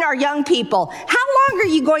 poisoning our young people. How long are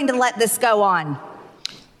you going to let this go on?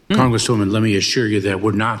 Congresswoman, let me assure you that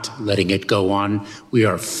we're not letting it go on. We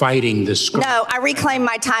are fighting this. No, I reclaim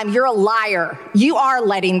my time. You're a liar. You are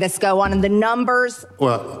letting this go on, and the numbers.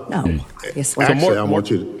 Well, no. Actually, I want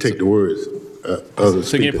you to take the words of the speaker.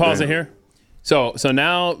 So can you pause it here? So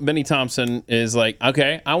now Benny Thompson is like,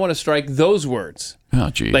 okay, I want to strike those words. Oh,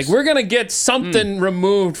 geez. Like, we're going to get something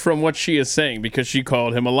removed from what she is saying because she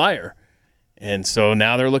called him a liar. And so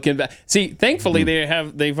now they're looking back. See, thankfully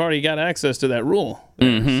they've already got access to that rule.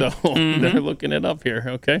 So they're looking it up here,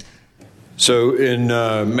 okay? So in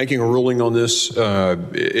making a ruling on this,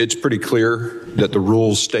 it's pretty clear that the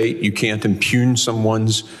rules state you can't impugn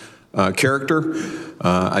someone's character.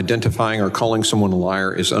 Identifying or calling someone a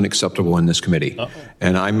liar is unacceptable in this committee.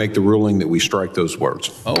 And I make the ruling that we strike those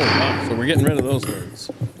words. Oh, wow. So we're getting rid of those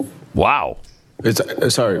words. Wow.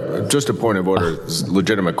 Sorry, just a point of order. It's a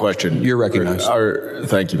legitimate question. You're recognized.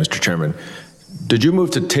 Thank you, Mr. Chairman. Did you move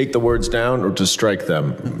to take the words down or to strike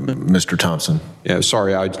them, Mr. Thompson? Yeah,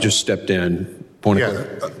 sorry, I just stepped in.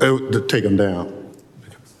 To take them down.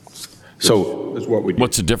 So that's what we do.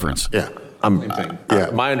 What's the difference? Yeah.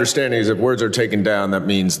 My understanding is if words are taken down, that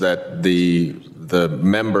means that the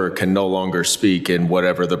member can no longer speak in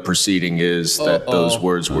whatever the proceeding is that those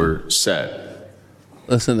words were said.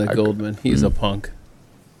 Listen to Goldman. He's a punk.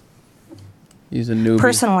 He's a newbie.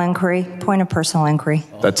 Personal inquiry. Point of personal inquiry.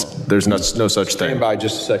 There's no such thing. Stand by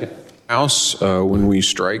just a second. House, when we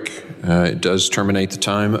strike, it does terminate the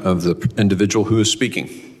time of the individual who is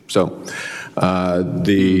speaking. So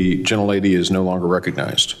the gentlelady is no longer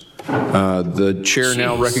recognized. The chair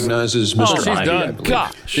now recognizes Mr. She's done.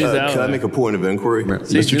 Gosh. Can I make a point of inquiry,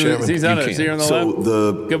 Mr. Chairman? She's on it. See her on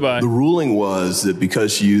the left? The ruling was that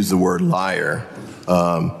because she used the word liar,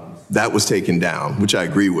 that was taken down, which I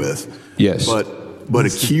agree with. Yes. But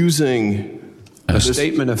accusing... A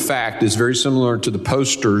statement of fact is very similar to the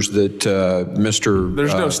posters that Mr.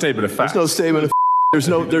 There's no statement of fact. There's no statement of There's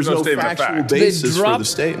no factual basis for the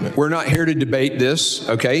statement. We're not here to debate this,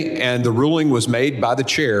 okay? And the ruling was made by the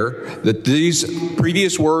chair that these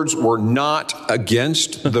previous words were not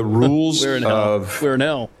against the rules of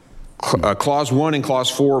Clause 1 and Clause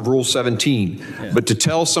 4 of Rule 17. Yeah. But to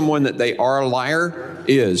tell someone that they are a liar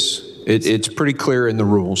it's pretty clear in the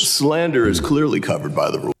rules. Slander is clearly covered by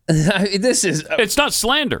the rules. It's not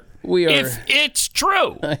slander. If it's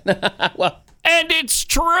true. Well, and it's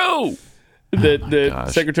true. The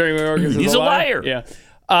Secretary of Mayorkas is He's a liar. Yeah.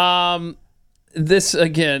 This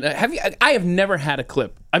again. I have never had a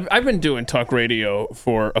clip. I've been doing talk radio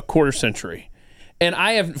for a quarter century, and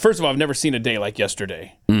first of all, I've never seen a day like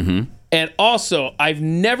yesterday. Mm-hmm. And also, I've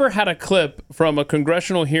never had a clip from a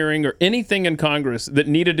congressional hearing or anything in Congress that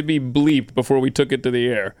needed to be bleeped before we took it to the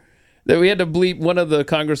air. That we had to bleep. One of the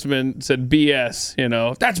congressmen said BS.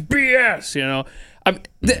 That's BS.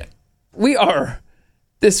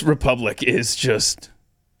 This republic is just,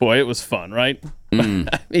 boy, it was fun, right? I mean,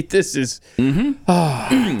 this is...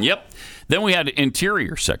 Yep. Then we had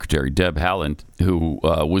Interior Secretary Deb Haaland, who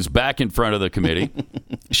was back in front of the committee.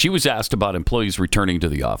 She was asked about employees returning to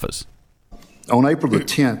the office. On April the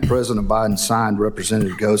 10th, President Biden signed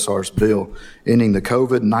Representative Gosar's bill ending the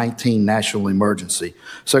COVID-19 national emergency.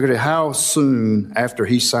 Secretary, how soon after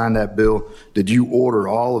he signed that bill did you order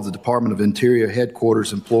all of the Department of Interior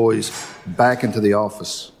headquarters employees back into the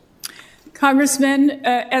office? Congressman,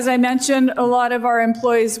 as I mentioned, a lot of our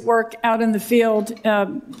employees work out in the field.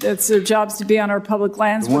 It's their jobs to be on our public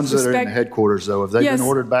lands. The ones that are in the headquarters, though, have they been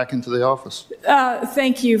ordered back into the office?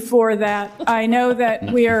 Thank you for that. I know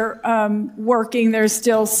that we are working. There's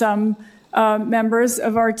still some members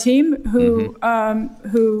of our team who are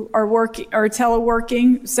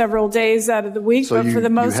teleworking several days out of the week. So but for the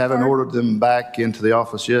most you haven't ordered them back into the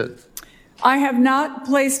office yet? I have not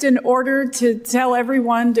placed an order to tell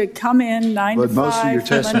everyone to come in 9 to 5. But most of your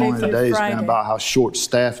testimony today has been about how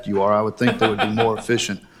short-staffed you are. I would think they would be more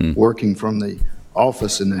efficient working from the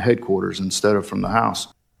office in the headquarters instead of from the house.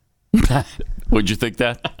 Would you think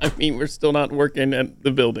that? I mean, we're still not working at the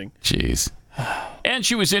building. Jeez. And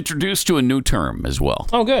she was introduced to a new term as well.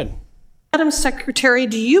 Oh, good. Madam Secretary,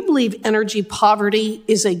 do you believe energy poverty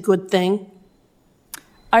is a good thing?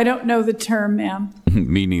 I don't know the term, ma'am.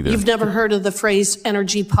 Me neither. You've never heard of the phrase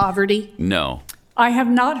energy poverty? No. I have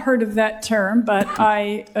not heard of that term, but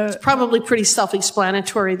it's probably pretty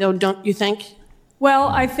self-explanatory, though, don't you think? Well,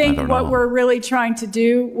 I think what we're really trying to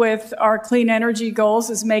do with our clean energy goals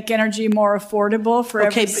is make energy more affordable for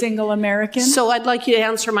every single American. So I'd like you to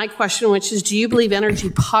answer my question, which is, do you believe energy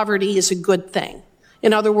poverty is a good thing?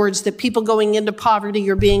 In other words, that people going into poverty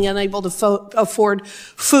are being unable to afford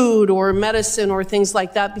food or medicine or things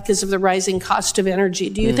like that because of the rising cost of energy.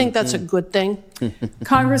 Do you think that's a good thing?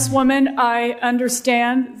 Congresswoman, I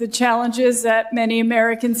understand the challenges that many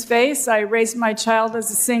Americans face. I raised my child as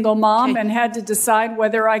a single mom and had to decide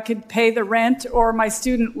whether I could pay the rent or my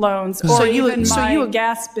student loans or even my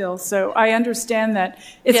gas bill. So I understand that.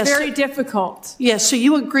 It's very difficult. Yes, so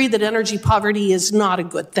you agree that energy poverty is not a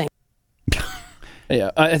good thing.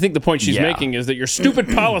 Yeah, I think the point she's making is that your stupid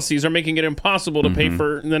policies are making it impossible to pay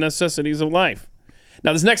for the necessities of life.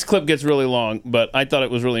 Now, this next clip gets really long, but I thought it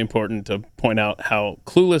was really important to point out how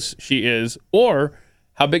clueless she is or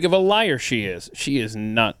how big of a liar she is. She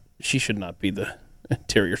should not be the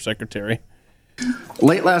Interior Secretary.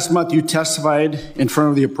 Late last month, you testified in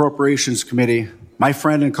front of the Appropriations Committee. My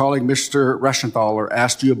friend and colleague, Mr. Reschenthaler,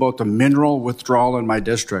 asked you about the mineral withdrawal in my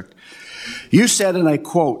district. You said, and I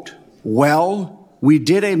quote, "Well, we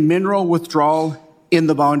did a mineral withdrawal in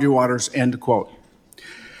the boundary waters," end quote.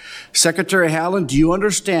 Secretary Haaland, do you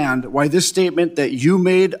understand why this statement that you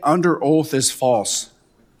made under oath is false?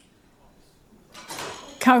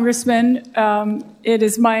 Congressman, it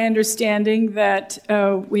is my understanding that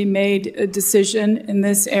we made a decision in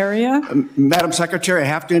this area. Madam Secretary, I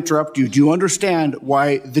have to interrupt you. Do you understand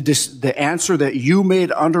why the answer that you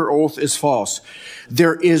made under oath is false?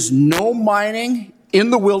 There is no mining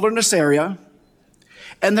in the wilderness area,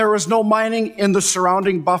 and there is no mining in the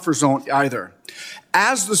surrounding buffer zone either.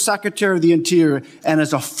 As the Secretary of the Interior and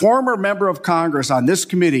as a former member of Congress on this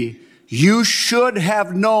committee, you should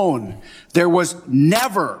have known there was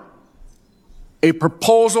never a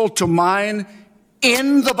proposal to mine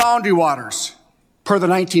in the boundary waters per the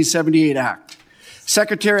 1978 Act.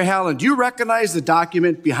 Secretary Haaland, do you recognize the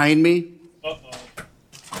document behind me?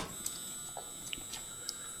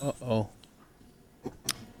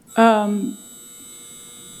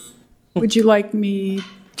 Would you like me?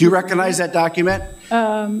 Do you recognize that document?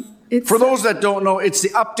 For those that don't know, it's the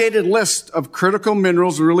updated list of critical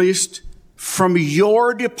minerals released from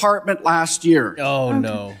your department last year. Oh,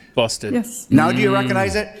 no. Busted. Yes. Now, do you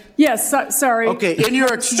recognize it? Yes, sorry. Okay, in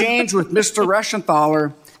your exchange with Mr.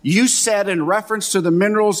 Reschenthaler, you said in reference to the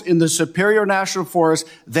minerals in the Superior National Forest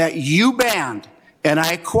that you banned, and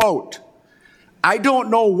I quote, "I don't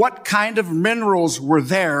know what kind of minerals were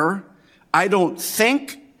there. I don't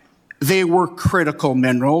think they were critical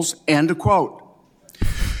minerals," end quote.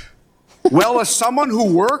 Well, as someone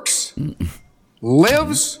who works,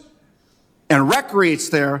 lives, and recreates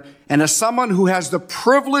there, and as someone who has the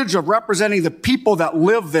privilege of representing the people that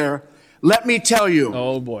live there, let me tell you.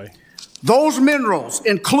 Oh, boy. Those minerals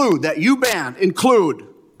that you banned include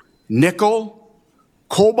nickel,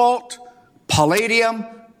 cobalt, palladium,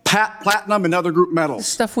 platinum, and other group metals.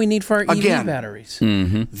 Stuff we need for our EV batteries.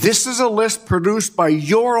 This is a list produced by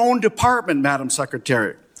your own department, Madam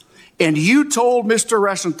Secretary. And you told Mr.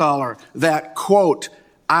 Reschenthaler that, quote,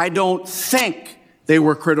 "I don't think they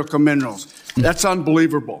were critical minerals." That's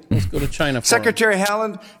unbelievable. Let's go to China for Secretary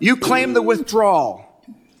Haaland, you claim the withdrawal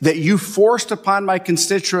that you forced upon my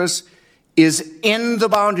constituents is in the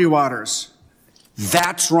boundary waters.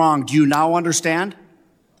 That's wrong. Do you now understand?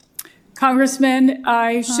 Congressman,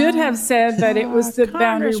 I should have said that it was the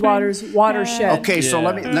Boundary Waters watershed. Okay, so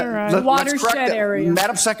let's correct watershed that. area.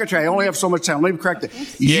 Madam Secretary, I only have so much time. Let me correct it.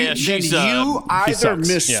 Yeah, you either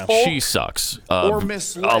misspoke she sucks or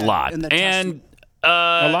misled a lot. in the And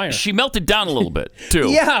a liar. She melted down a little bit,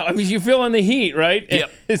 too. Yeah, I mean, you feel in the heat, right?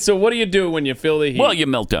 Yep. So what do you do when you feel the heat? Well, you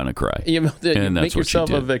melt down and cry. You and that's make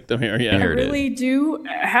yourself a victim here. Yeah, I really do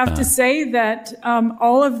have to say that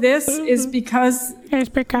all of this is because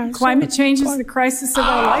climate change is the crisis of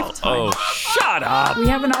our lifetime. Oh, shut up. We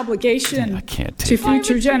have an obligation to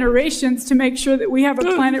future generations to make sure that we have a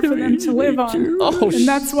planet for them to live on. And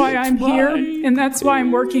that's why I'm here, and that's why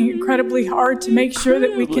I'm working incredibly hard to make sure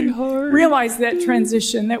that we can realize that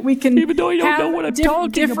transition, that we can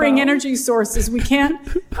have differing energy sources. We can't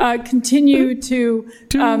continue to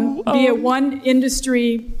be a one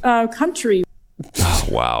industry country. Oh,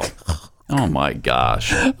 wow. Oh, my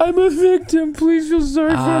gosh. I'm a victim. Please feel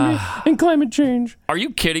sorry for me. And climate change. Are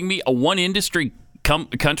you kidding me? A one industry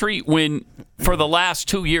country when for the last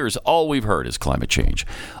 2 years, all we've heard is climate change.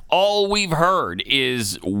 All we've heard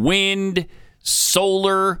is wind,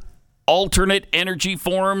 solar, alternate energy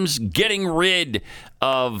forms, getting rid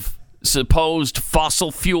of supposed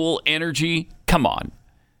fossil fuel energy. Come on.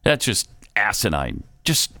 That's just asinine.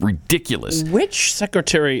 Just ridiculous. Which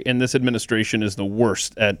secretary in this administration is the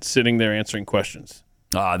worst at sitting there answering questions?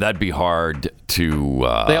 That'd be hard to...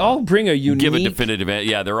 they all bring a unique... give a definitive...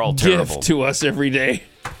 Yeah, they're all terrible. ...gift to us every day.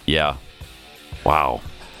 Yeah. Wow.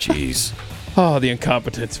 Jeez. Oh, the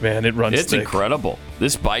incompetence, man. It runs It's thick. incredible.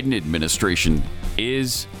 This Biden administration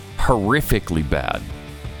is horrifically bad.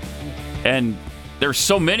 And there's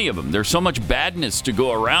so many of them. There's so much badness to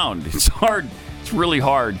go around. It's hard... It's really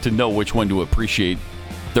hard to know which one to appreciate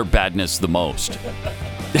their badness the most.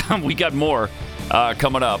 We got more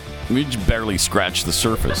coming up. We just barely scratched the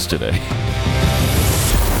surface today.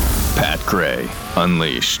 Pat Gray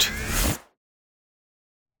Unleashed.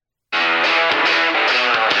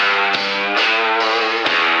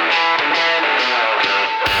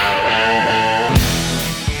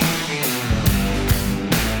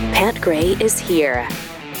 Pat Gray is here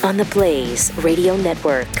on the Blaze Radio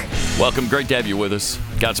Network. Welcome. Great to have you with us.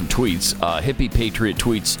 Got some tweets. Hippie Patriot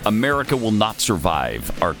tweets, America will not survive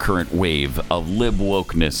our current wave of lib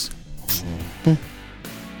wokeness.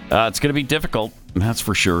 It's going to be difficult, that's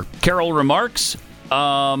for sure. Carol remarks,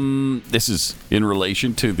 this is in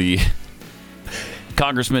relation to the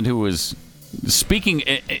congressman who was speaking.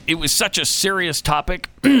 It was such a serious topic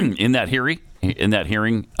in that hearing.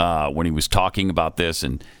 When he was talking about this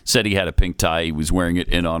and said he had a pink tie, he was wearing it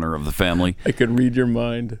in honor of the family. I could read your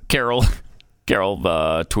mind. Carol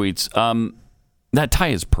tweets, that tie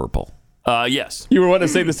is purple. Yes. You were wanting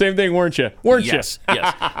to say the same thing, weren't you? Yes.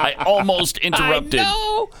 I almost interrupted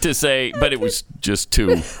to say, but it was just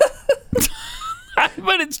too.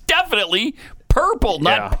 But it's definitely purple,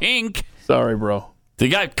 not pink. Sorry, bro. The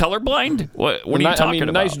guy colorblind? What are you talking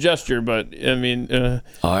about? Nice gesture, but I mean...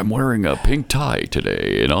 I'm wearing a pink tie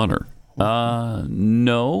today in honor.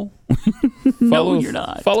 No. No, you're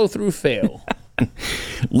not. Follow through fail.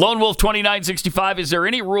 Lone Wolf 2965, is there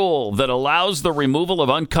any rule that allows the removal of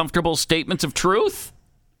uncomfortable statements of truth?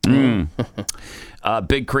 Big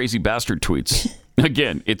Crazy Bastard tweets.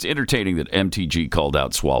 Again, it's entertaining that MTG called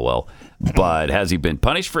out Swalwell, but has he been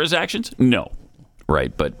punished for his actions? No.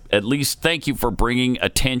 Right, but at least thank you for bringing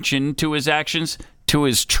attention to his actions, to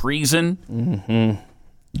his treason. Mm-hmm.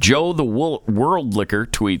 Joe the World Liquor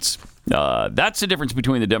tweets, that's the difference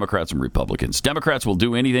between the Democrats and Republicans. Democrats will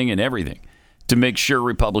do anything and everything. to make sure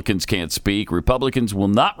Republicans can't speak. Republicans will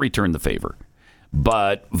not return the favor,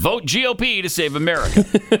 but vote GOP to save America.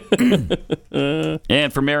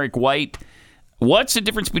 And from Eric White, what's the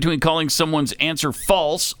difference between calling someone's answer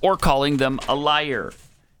false or calling them a liar?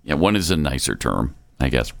 Yeah, one is a nicer term, I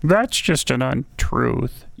guess. That's just an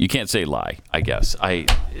untruth. You can't say lie, I guess.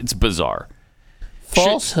 It's bizarre.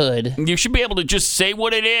 Falsehood. You should be able to just say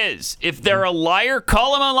what it is. If they're a liar,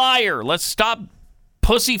 call them a liar. Let's stop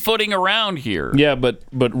pussyfooting around here. Yeah, but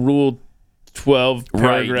Rule 12,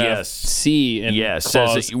 paragraph yes. C and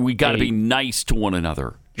says we got to be nice to one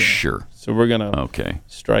another. Yeah. Sure. So we're going to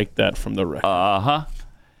strike that from the record. Uh-huh.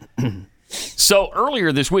 So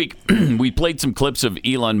earlier this week, we played some clips of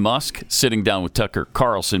Elon Musk sitting down with Tucker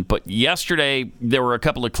Carlson, but yesterday there were a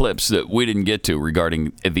couple of clips that we didn't get to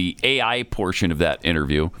regarding the AI portion of that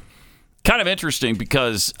interview. Kind of interesting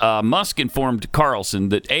because Musk informed Carlson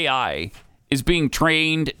that AI is being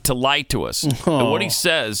trained to lie to us. And what he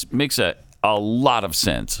says makes a lot of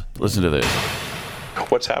sense. Listen to this.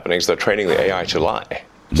 What's happening is they're training the AI to lie.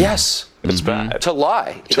 Yes. It's bad. To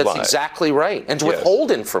lie. To That's lie. exactly right. And to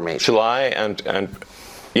withhold information. To lie and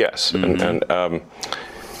yes.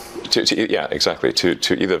 Exactly.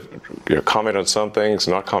 To either comment on some things,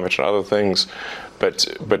 not comment on other things,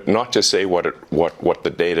 but not to say what the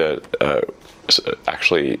data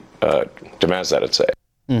actually demands that it say.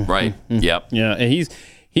 Right. Yep. Yeah. And he's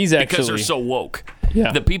actually, because they're so woke.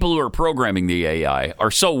 Yeah. The people who are programming the AI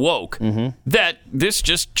are so woke that this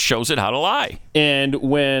just shows it how to lie. And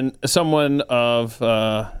when someone of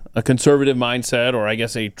a conservative mindset, or I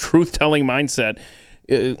guess a truth-telling mindset,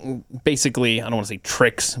 basically, I don't want to say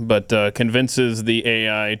tricks, but convinces the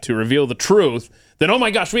AI to reveal the truth, then, oh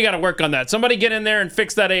my gosh, we got to work on that. Somebody get in there and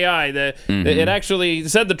fix that AI. It actually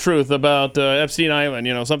said the truth about Epstein Island,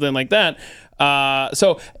 something like that.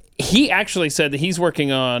 So he actually said that he's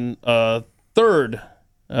working on a third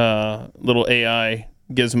little AI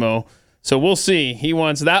gizmo. So we'll see. He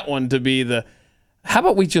wants that one to be how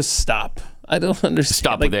about we just stop? I don't understand.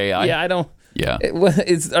 Stop with AI? Yeah, I don't. Yeah.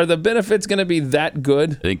 Are the benefits going to be that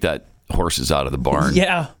good? I think that horse is out of the barn.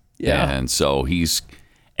 Yeah. And so he's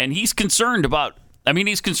concerned about,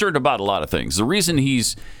 he's concerned about a lot of things. The reason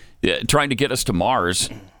he's trying to get us to Mars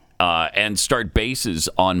and start bases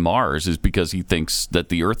on Mars is because he thinks that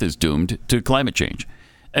the Earth is doomed to climate change.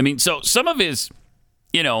 So some of his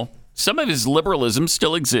liberalism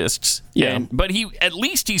still exists. Yeah. But at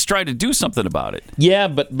least he's trying to do something about it. Yeah,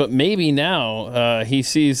 but maybe now he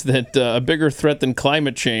sees that a bigger threat than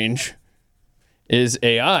climate change is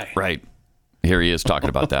AI. Right. Here he is talking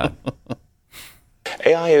about that.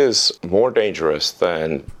 AI is more dangerous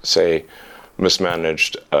than, say,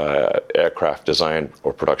 mismanaged aircraft design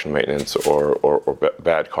or production maintenance or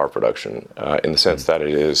bad car production in the sense that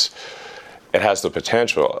it has the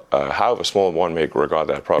potential, however small one may regard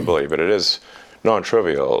that probability, but it is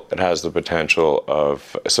non-trivial. It has the potential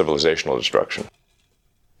of civilizational destruction.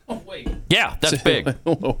 Oh, wait. Yeah, that's big.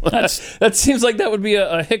 That seems like that would be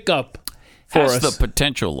a hiccup for us. Has the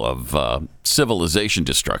potential of civilization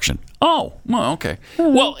destruction. Oh, well, okay.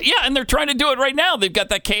 Well, yeah, and they're trying to do it right now. They've got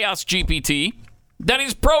that Chaos GPT that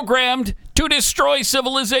is programmed to destroy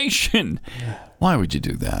civilization. Why would you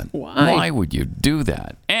do that? Why would you do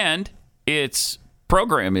that? And its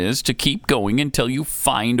program is to keep going until you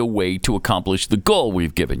find a way to accomplish the goal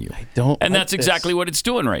we've given you. And that's exactly what it's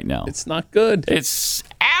doing right now. It's not good. It's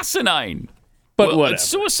asinine. But whatever. It's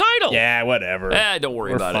suicidal. Yeah, whatever. Don't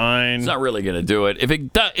worry about it. It's not really going to do it. If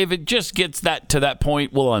it just gets to that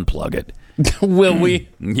point, we'll unplug it. Will we?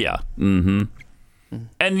 Yeah. Mm-hmm.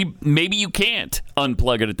 And maybe you can't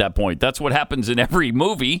unplug it at that point. That's what happens in every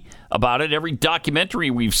movie about it, every documentary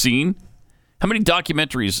we've seen. How many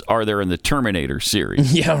documentaries are there in the Terminator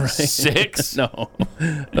series? Yeah, right. 6? No.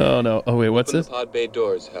 Oh, no. Oh, wait, what's this? Pod bay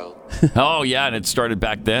doors, Hal. Oh, yeah, and it started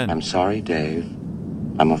back then. I'm sorry, Dave.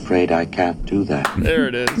 I'm afraid I can't do that. There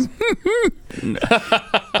it is.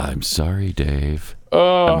 I'm sorry, Dave.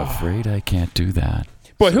 Oh. I'm afraid I can't do that.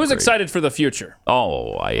 Boy, who's excited for the future?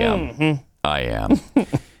 Oh, I am. Mm-hmm. I am.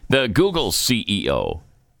 The Google CEO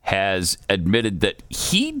has admitted that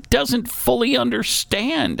he doesn't fully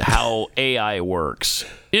understand how AI works,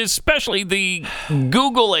 especially the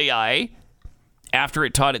Google AI after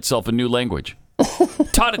it taught itself a new language.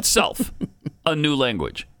 Taught itself a new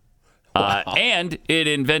language. Wow. And it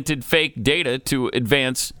invented fake data to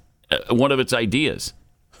advance one of its ideas.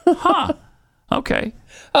 Huh. Okay.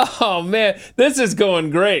 Oh, man. This is going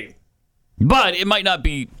great. But it might not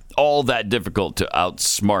be all that difficult to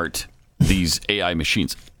outsmart these AI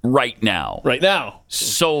machines right now. Right now.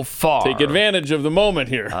 So far. Take advantage of the moment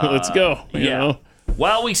here. Let's go. You know?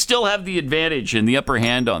 While we still have the advantage and the upper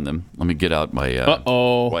hand on them, let me get out my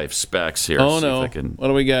wife's specs here. Oh, see no. if I can What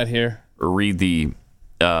do we got here? read the...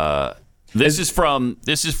 This is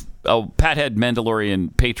Pathead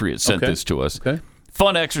Mandalorian Patriot sent this to us. Okay.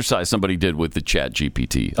 Fun exercise somebody did with the Chat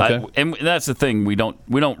GPT. Okay. And that's the thing, we don't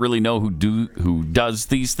really know who does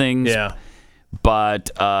these things. Yeah.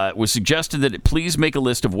 But it was suggested that it please make a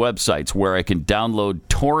list of websites where I can download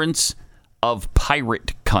torrents of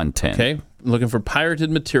pirate content. Okay. Looking for pirated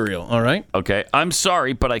material. All right. Okay. I'm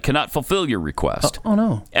sorry, but I cannot fulfill your request. Oh,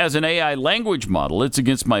 no. As an AI language model, it's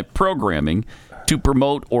against my programming to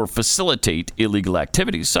promote or facilitate illegal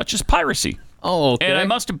activities such as piracy. Oh, okay. And I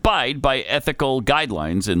must abide by ethical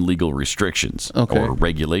guidelines and legal restrictions or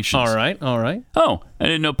regulations. All right. Oh, I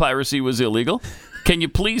didn't know piracy was illegal. Can you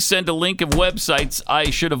please send a link of websites I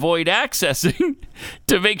should avoid accessing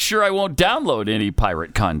to make sure I won't download any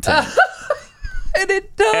pirate content? And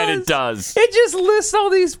it does. It just lists all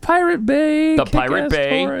these Pirate Bay, the Pirate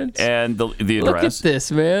Bay, torrents. and the address. Look at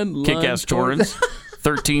this, man. Kick-ass torrents.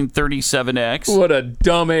 1337X. What a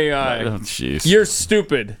dumb AI. Oh, jeez. You're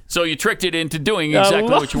stupid. So you tricked it into doing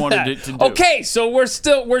exactly what you wanted it to do. Okay, so we're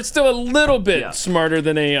still a little bit smarter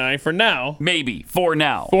than AI for now. Maybe for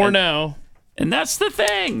now. And that's the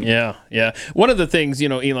thing. Yeah. One of the things,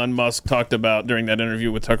 Elon Musk talked about during that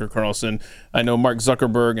interview with Tucker Carlson, I know Mark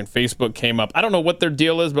Zuckerberg and Facebook came up. I don't know what their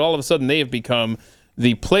deal is, but all of a sudden they have become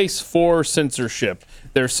the place for censorship.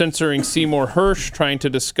 They're censoring Seymour Hersh, trying to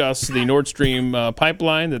discuss the Nord Stream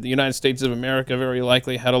pipeline that the United States of America very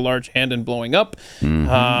likely had a large hand in blowing up.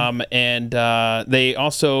 Mm-hmm. And they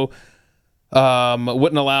also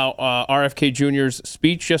wouldn't allow RFK Jr.'s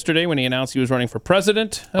speech yesterday when he announced he was running for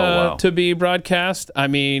president to be broadcast. I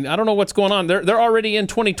mean, I don't know what's going on. They're already in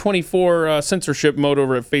 2024 censorship mode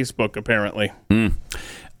over at Facebook, apparently.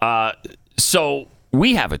 So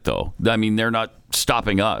we have it, though. I mean, they're not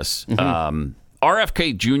stopping us. Mm-hmm.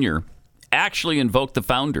 RFK Jr. actually invoked the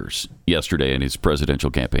founders yesterday in his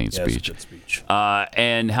presidential campaign speech. Good speech.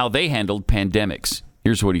 And how they handled pandemics.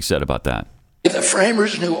 Here's what he said about that. The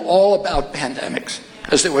framers knew all about pandemics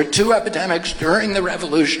because there were two epidemics during the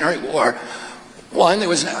Revolutionary War. One, there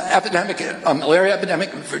was a malaria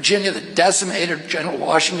epidemic in Virginia that decimated General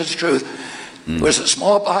Washington's troops. There was a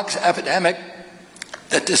smallpox epidemic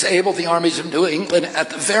that disabled the armies of New England at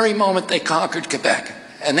the very moment they conquered Quebec,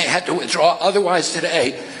 and they had to withdraw. Otherwise,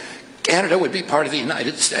 today, Canada would be part of the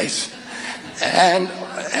United States. And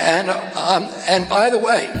by the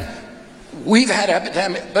way, we've had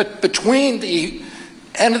epidemic, but between the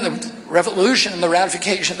end of the Revolution and the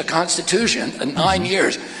ratification of the Constitution, in 9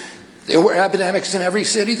 years, there were epidemics in every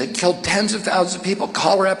city that killed tens of thousands of people.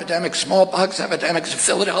 Cholera epidemics, smallpox epidemics in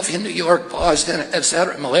Philadelphia, New York, Boston,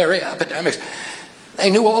 etc., malaria epidemics. They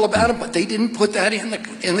knew all about it, but they didn't put that in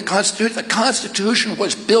the Constitution. The Constitution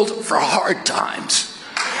was built for hard times.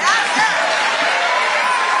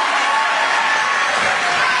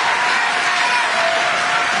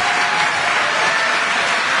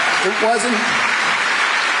 It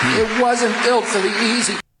wasn't built for the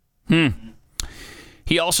easy.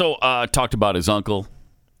 He also talked about his uncle,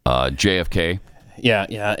 JFK. Yeah.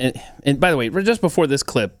 And by the way, just before this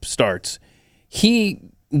clip starts, he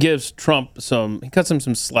gives Trump he cuts him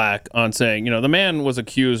some slack on saying, the man was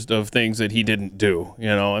accused of things that he didn't do.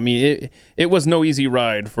 I mean, it was no easy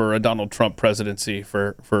ride for a Donald Trump presidency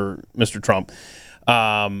for Mr. Trump.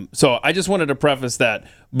 So I just wanted to preface that,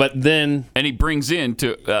 but then... And he brings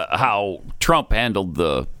into how Trump handled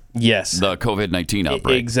the COVID-19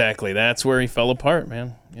 outbreak. Exactly. That's where he fell apart,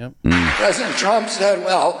 man. Yep. President Trump said,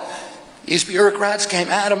 well, these bureaucrats came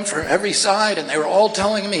at him from every side, and they were all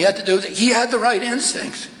telling him he had to do it. He had the right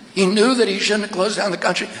instincts. He knew that he shouldn't have closed down the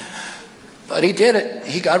country, but he did it.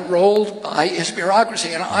 He got rolled by his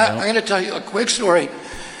bureaucracy. And I'm going to tell you a quick story.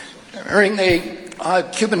 During the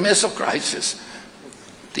Cuban Missile Crisis,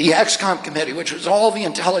 the ExComm committee, which was all the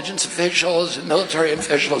intelligence officials and military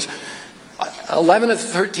officials, 11 of the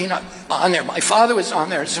 13 on there. My father was on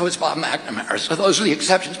there, and so was Bob McNamara. So those are the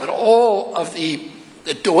exceptions. But all of the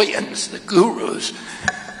doyens, the gurus,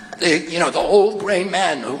 the old gray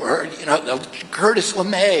men who were, the Curtis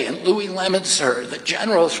LeMay and Louis Lemonster, the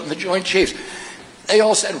generals from the Joint Chiefs, they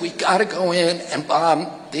all said, we got to go in and bomb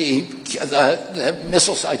the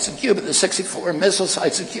missile sites in Cuba, the 64 missile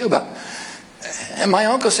sites in Cuba. And my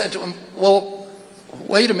uncle said to him, well,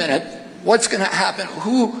 wait a minute, what's going to happen?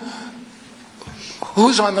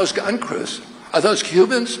 Who's on those gun crews? Are those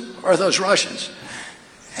Cubans or are those Russians?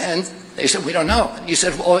 And they said, we don't know. And he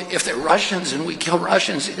said, well, if they're Russians and we kill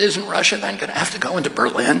Russians, isn't Russia then going to have to go into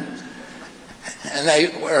Berlin? And they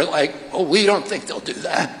were like, well, we don't think they'll do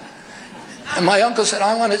that. And my uncle said,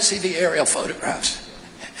 I want to see the aerial photographs.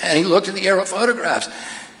 And he looked at the aerial photographs,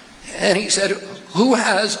 and he said, who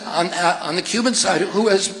has, on the Cuban side,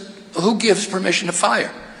 who gives permission to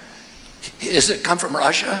fire? Does it come from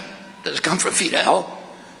Russia? Does it come from Fidel?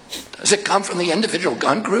 Does it come from the individual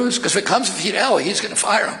gun crews? Because if it comes from Fidel, he's going to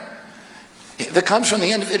fire them. If it comes from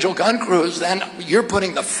the individual gun crews, then you're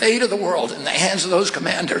putting the fate of the world in the hands of those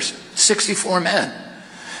commanders, 64 men.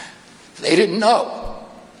 They didn't know.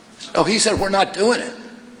 So he said, we're not doing it.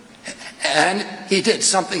 And he did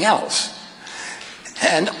something else.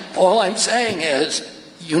 And all I'm saying is,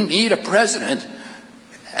 you need a president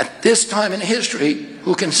at this time in history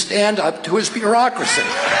who can stand up to his bureaucracy.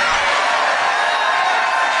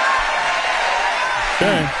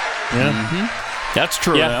 Okay. Yeah. Mm-hmm. That's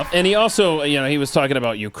true enough. And he also, he was talking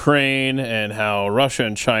about Ukraine and how Russia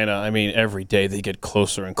and China, every day they get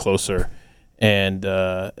closer and closer. And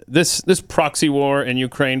this proxy war in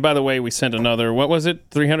Ukraine, by the way, we sent another, what was it,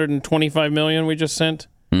 325 million we just sent?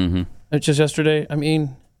 Mm-hmm. Just yesterday?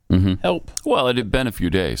 Help. Well, it had been a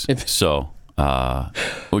few days, so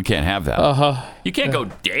we can't have that. You can't go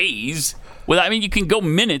days without. You can go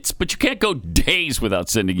minutes, but you can't go days without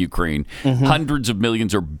sending Ukraine hundreds of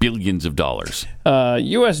millions or billions of dollars.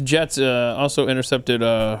 U.S. jets also intercepted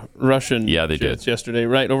Russian jets yesterday,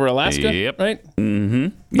 right over Alaska. Yep. Right.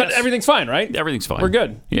 Mm-hmm. But everything's fine, right? Everything's fine. We're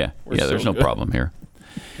good. Yeah. There's no good. problem here.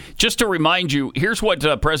 Just to remind you, here's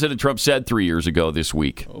what President Trump said 3 years ago this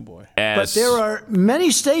week. Oh, boy. But there are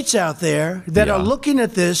many states out there that are looking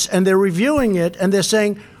at this, and they're reviewing it, and they're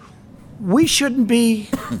saying, we shouldn't be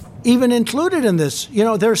even included in this.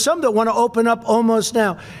 There are some that want to open up almost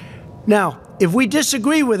now. Now, if we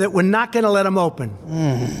disagree with it, we're not going to let them open.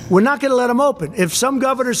 We're not going to let them open. If some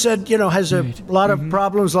governor said, has a lot of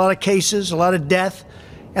problems, a lot of cases, a lot of death,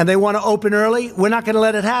 and they want to open early, we're not going to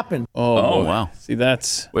let it happen. Oh wow. See,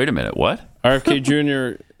 that's... Wait a minute, what? RFK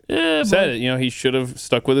Jr. said it. He should have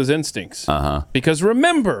stuck with his instincts. Because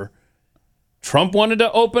remember, Trump wanted to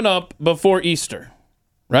open up before Easter,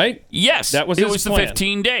 right? Yes. That was it his was plan. the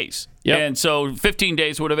 15 days. Yep. And so 15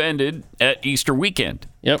 days would have ended at Easter weekend.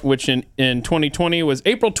 Yep, which in 2020 was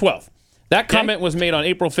April 12th. That comment was made on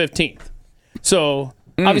April 15th. So...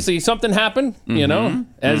 Obviously, something happened,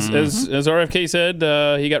 as RFK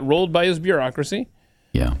said, he got rolled by his bureaucracy.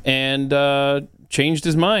 Yeah. And changed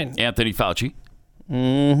his mind. Anthony Fauci.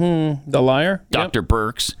 The liar. Dr.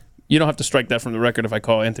 Birx. You don't have to strike that from the record if I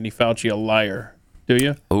call Anthony Fauci a liar, do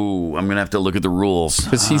you? Oh, I'm going to have to look at the rules.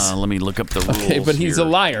 Let me look up the rules. Okay, but he's a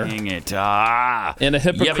liar. Dang it. And a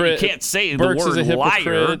hypocrite. Yeah, but you can't say Birx the word is a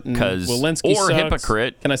liar because Walensky or sucks.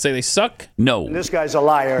 hypocrite. Can I say they suck? No. And this guy's a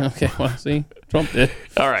liar. Okay, well, see, Trump did.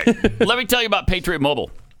 All right. Let me tell you about Patriot Mobile.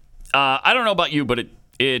 I don't know about you, but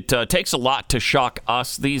it takes a lot to shock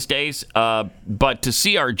us these days. But to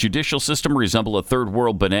see our judicial system resemble a third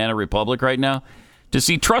world banana republic right now, to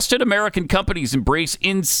see trusted American companies embrace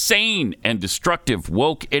insane and destructive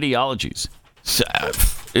woke ideologies,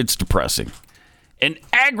 it's depressing and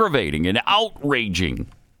aggravating and outraging.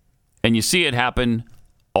 And you see it happen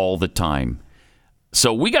all the time.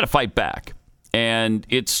 So we got to fight back. And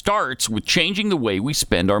it starts with changing the way we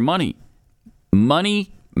spend our money.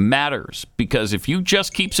 Money matters, because if you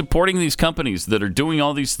just keep supporting these companies that are doing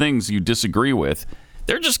all these things you disagree with,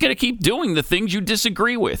 they're just going to keep doing the things you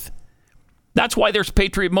disagree with. That's why there's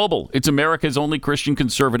Patriot Mobile. It's America's only Christian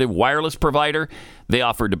conservative wireless provider. They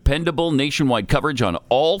offer dependable nationwide coverage on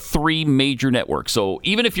all three major networks. So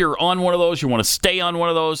even if you're on one of those, you want to stay on one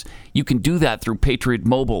of those, you can do that through Patriot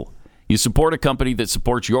Mobile. You support a company that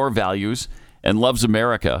supports your values and loves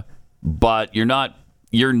America, but you're not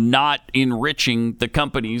enriching the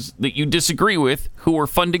companies that you disagree with who are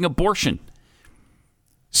funding abortion.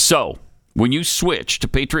 So when you switch to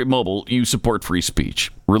Patriot Mobile, you support free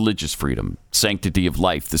speech, religious freedom, sanctity of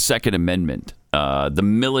life, the Second Amendment, the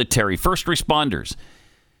military, first responders.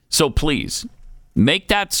 So please, make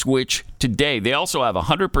that switch today. They also have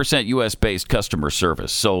 100% U.S.-based customer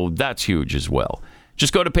service, so that's huge as well.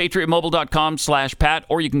 Just go to patriotmobile.com/Pat,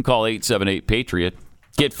 or you can call 878-PATRIOT.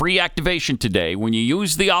 Get free activation today when you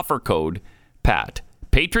use the offer code PAT.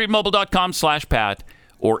 patriotmobile.com/Pat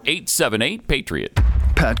or 878-PATRIOT.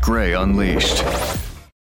 Pat Gray Unleashed.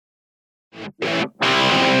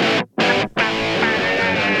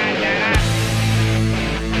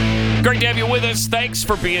 Great to have you with us. Thanks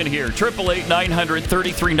for being here.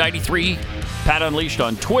 888-900-3393. Pat Unleashed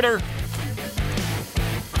on Twitter.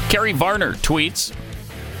 Carrie Varner tweets,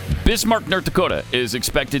 Bismarck, North Dakota is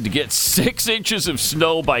expected to get 6 inches of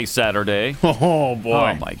snow by Saturday. Oh,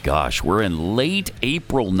 boy. Oh, my gosh. We're in late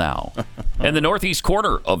April now. And the northeast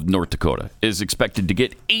corner of North Dakota is expected to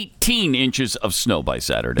get 18 inches of snow by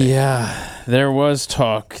Saturday. Yeah, there was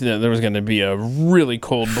talk that there was going to be a really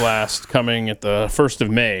cold blast coming at the 1st of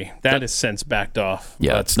May. That has since backed off.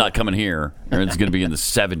 Yeah, it's not coming here. It's going to be in the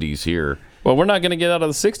 70s here. Well, we're not going to get out of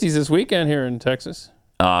the 60s this weekend here in Texas.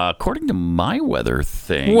 According to my weather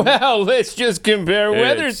thing. Well, let's just compare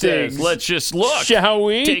weather things. Let's just look. Shall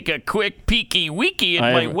we? Take a quick peeky weeky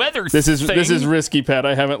at my weather thing. This is risky, Pat.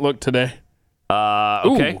 I haven't looked today.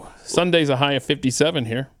 Okay. Ooh, Sunday's a high of 57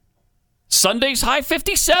 here. Sunday's high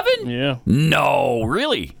 57? Yeah. No,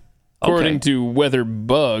 really? According to Weather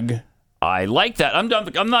Bug. I like that. I'm not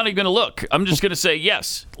even going to look. I'm just going to say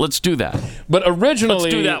yes. Let's do that. But originally,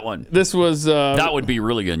 let's do that one. This was that would be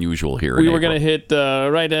really unusual here. We were going to hit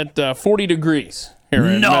right at 40 degrees here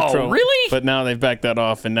in Metro. Really? But now they've backed that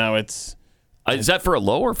off, and now it's. Is that for a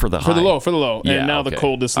low or for the high? For the low. Yeah, and now the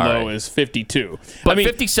coldest low is 52. But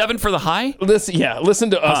 57 for the high?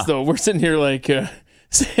 Listen to us though. We're sitting here like.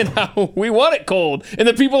 Saying how we want it cold, and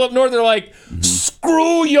the people up north are like,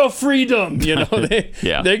 "Screw your freedom!"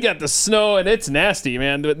 They got the snow, and it's nasty,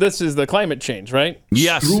 man. But this is the climate change, right?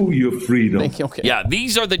 Yes. Screw your freedom. Okay. Yeah,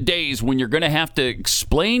 these are the days when you're going to have to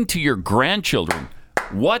explain to your grandchildren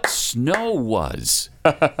what snow was,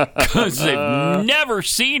 because they've never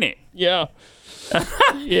seen it. Yeah.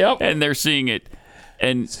 Yep. And they're seeing it.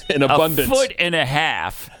 And in abundance, a foot and a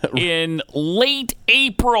half in late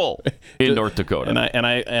April in North Dakota.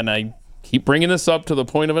 And I keep bringing this up to the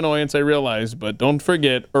point of annoyance, I realize, but don't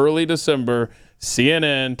forget, early December,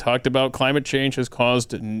 CNN talked about climate change has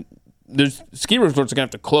caused. There's ski resorts are gonna have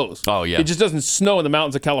to close. Oh yeah, it just doesn't snow in the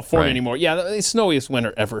mountains of California anymore. Yeah, the snowiest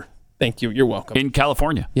winter ever. Thank you. You're welcome. In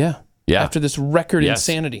California. Yeah. After this record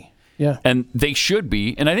insanity. Yeah. And they should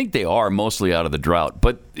be, and I think they are mostly out of the drought,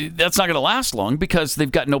 but that's not going to last long because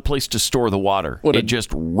they've got no place to store the water. It just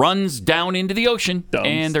runs down into the ocean,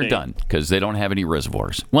 and they're done because they don't have any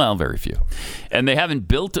reservoirs. Well, very few. And they haven't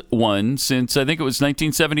built one since, I think it was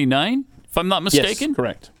 1979, if I'm not mistaken. Yes,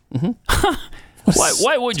 correct.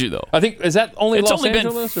 Why would you, though? I think, is that only Los It's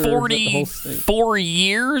Angeles? only been 44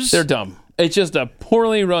 years? They're dumb. It's just a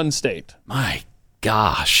poorly run state. My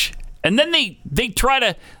gosh. And then they try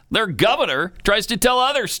to... Their governor tries to tell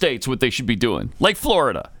other states what they should be doing, like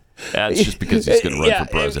Florida. That's just because he's going to run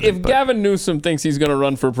for president. If Gavin Newsom thinks he's going to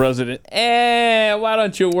run for president, why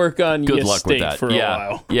don't you work on your state for a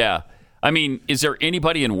while? Yeah. I mean, is there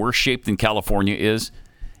anybody in worse shape than California is?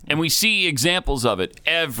 And we see examples of it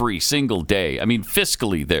every single day. I mean,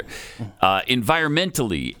 fiscally, they're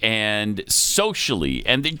environmentally and socially,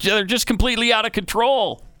 and they're just completely out of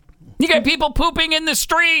control. You got people pooping in the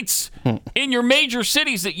streets in your major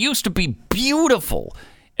cities that used to be beautiful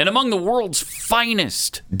and among the world's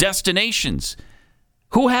finest destinations.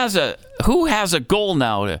 Who has a goal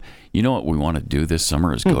now to, you know what we want to do this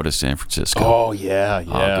summer is go to San Francisco. Oh, yeah.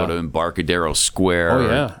 Go to Embarcadero Square. Oh,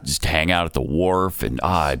 yeah. Just hang out at the wharf and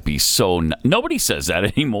it'd be so... Nobody says that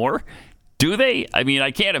anymore, do they? I mean, I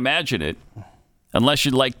can't imagine it unless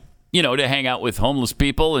you'd like, to hang out with homeless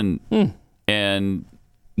people and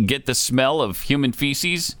get the smell of human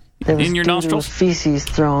feces in your nostrils. There was feces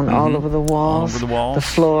thrown all over the walls, the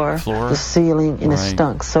floor, the ceiling, and it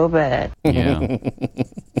stunk so bad. Yeah.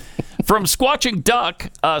 From Squatching Duck,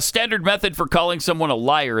 a standard method for calling someone a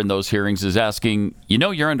liar in those hearings is asking,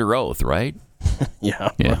 you're under oath, right? Yeah,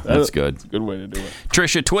 that's good. That's a good way to do it.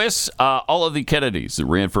 Tricia Twiss, all of the Kennedys that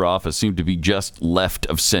ran for office seem to be just left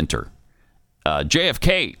of center.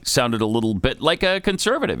 JFK sounded a little bit like a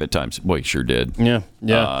conservative at times. Boy, he sure did. Yeah.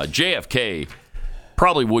 JFK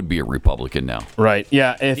probably would be a Republican now. Right.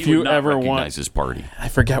 Yeah. If he you would not ever recognize his party, I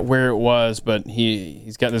forgot where it was, but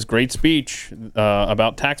he's got this great speech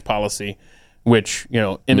about tax policy, which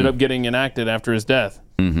ended up getting enacted after his death,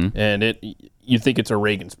 and you think it's a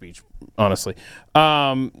Reagan speech, honestly.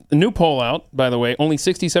 A new poll out, by the way, only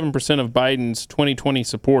 67% of Biden's 2020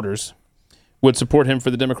 supporters would support him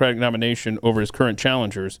for the Democratic nomination over his current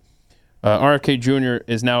challengers. RFK Jr.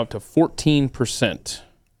 is now up to 14%.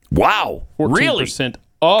 Wow. 14%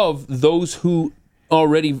 of those who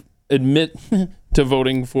already admit to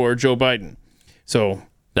voting for Joe Biden. So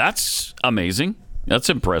that's amazing.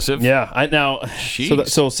 That's impressive. Yeah.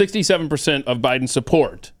 So 67% of Biden's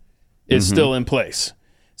support is still in place.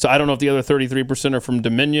 So I don't know if the other 33% are from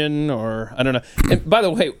Dominion or I don't know. And by the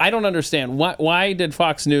way, I don't understand why did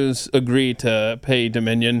Fox News agree to pay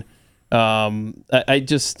Dominion?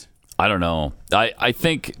 I don't know. I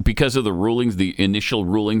think because of the rulings, the initial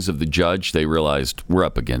rulings of the judge, they realized we're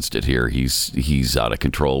up against it here. He's out of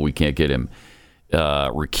control. We can't get him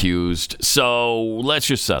recused. So let's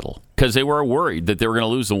just settle because they were worried that they were going to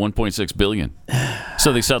lose the $1.6 billion.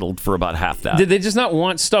 So they settled for about half that. Did they just not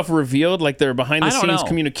want stuff revealed, like their behind-the-scenes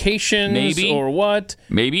communications? Maybe. Or what?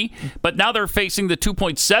 Maybe. But now they're facing the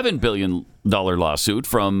 $2.7 billion lawsuit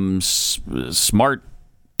from Smart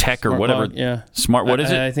Tech or whatever. Smart, what is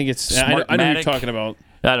it? I think it's... I know what you're talking about.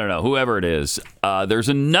 I don't know. Whoever it is. There's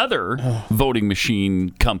another voting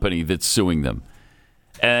machine company that's suing them.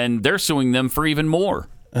 And they're suing them for even more.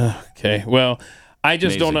 Okay. Well, I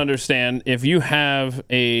just don't understand. If you have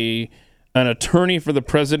an attorney for the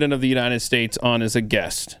President of the United States on as a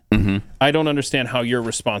guest, I don't understand how you're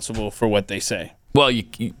responsible for what they say. Well,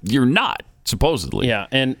 you're not, supposedly. Yeah,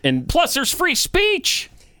 and plus there's free speech.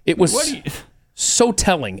 It was so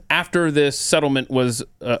telling after this settlement was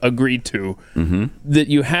agreed to that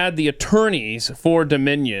you had the attorneys for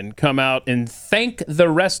Dominion come out and thank the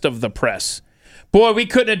rest of the press. Boy, we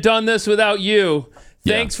couldn't have done this without you.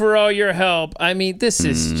 Thanks for all your help. I mean, this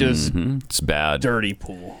is just it's bad. Dirty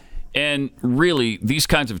pool. And really, these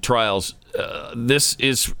kinds of trials,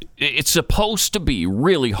 it's supposed to be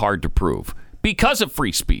really hard to prove. Because of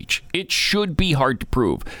free speech, it should be hard to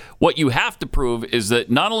prove. What you have to prove is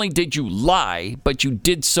that not only did you lie, but you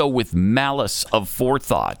did so with malice of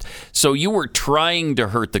forethought. So you were trying to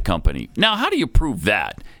hurt the company. Now, how do you prove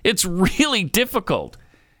that? It's really difficult.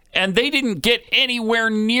 And they didn't get anywhere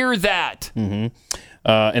near that. And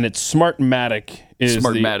it's Smartmatic is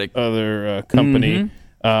the other company.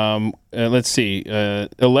 Let's see.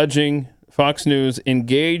 Alleging Fox News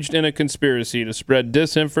engaged in a conspiracy to spread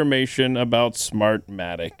disinformation about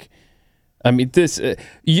Smartmatic. I mean, this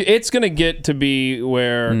it's going to get to be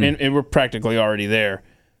where, and we're practically already there.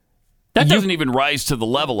 That doesn't even rise to the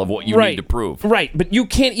level of what you need to prove. Right, but you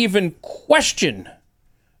can't even question.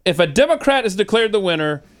 If a Democrat is declared the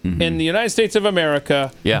winner in the United States of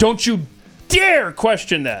America, don't you dare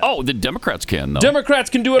question that. Oh, the Democrats can, though. Democrats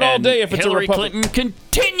can do it all day if it's Hillary a Republican. Clinton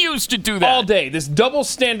continues to do that. All day. This double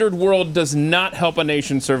standard world does not help a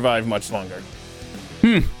nation survive much longer.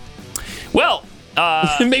 Well,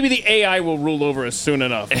 maybe the AI will rule over us soon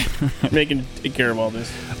enough. They can take care of all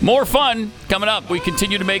this. More fun coming up. We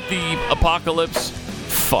continue to make the apocalypse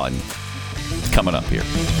fun. Coming up here.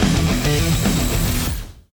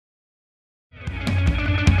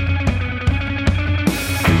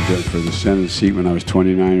 For the Senate seat when I was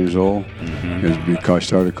 29 years old. It was because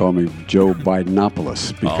started calling me Joe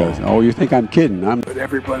Bidenopoulos because you think I'm kidding? But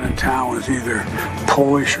everyone in town was either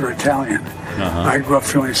Polish or Italian. I grew up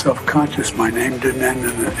feeling self-conscious. My name didn't end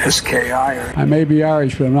in an SKI. I may be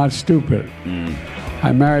Irish, but I'm not stupid.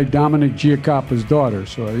 I married Dominic Giacoppa's daughter,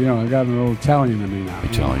 so I got a little Italian in me now.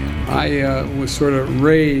 I was sort of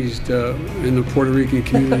raised in the Puerto Rican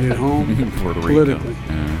community at home, politically.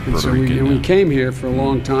 And so we came here for a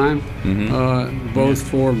long time, both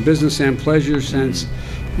for business and pleasure, since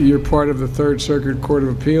you're part of the Third Circuit Court of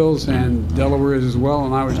Appeals, and Delaware is as well,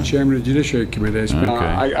 and I was chairman of the Judiciary Committee.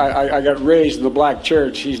 I got raised in the black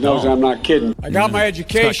church. He knows I'm not kidding. I got my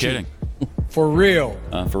education. For real.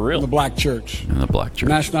 For real. In the black church. In the black church.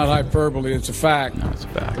 And that's not hyperbole, it's a fact. No, it's a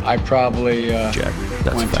fact. I probably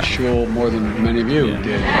went to shul more than many of you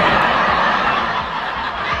did.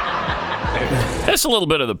 That's a little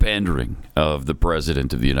bit of the pandering of the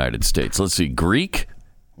President of the United States. Let's see. Greek,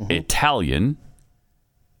 Italian,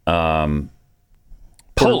 Polish.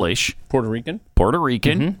 Puerto Rican.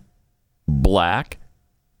 Black,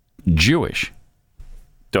 Jewish.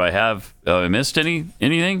 Do I have I missed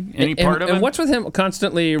anything? Any part of it? And what's with him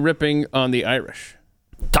constantly ripping on the Irish?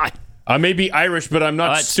 I may be Irish, but I'm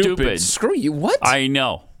not stupid. Screw you. What? I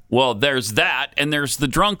know. Well, there's that, and there's the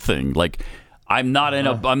drunk thing. Like, I'm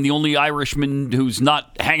the only Irishman who's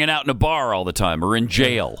not hanging out in a bar all the time or in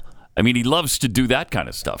jail. I mean, he loves to do that kind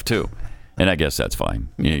of stuff too, and I guess that's fine.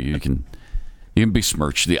 You can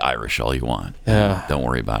besmirch the Irish all you want. Don't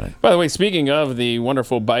worry about it. By the way, speaking of the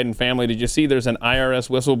wonderful Biden family, did you see there's an IRS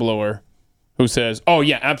whistleblower who says, "Oh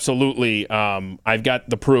yeah, absolutely. I've got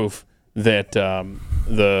the proof that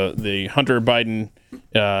the Hunter Biden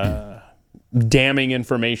damning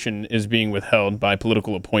information is being withheld by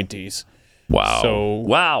political appointees."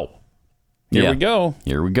 Wow. Here we go.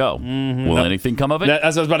 Will anything come of it?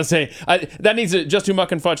 As I was about to say, that needs to, just too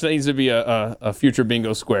muck and fudge. That needs to be a future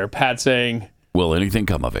bingo square. Pat saying, "Will anything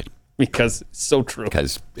come of it?" Because it's so true.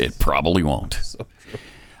 Because it probably won't. So true.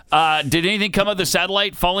 Did anything come of the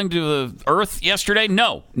satellite falling to the Earth yesterday?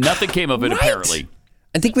 No, nothing came of it. Apparently,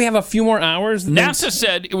 I think we have a few more hours. NASA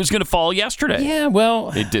said it was going to fall yesterday. Yeah,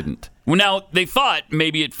 well, it didn't. Well, now they thought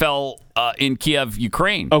maybe it fell in Kiev,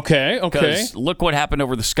 Ukraine. Okay. Because look what happened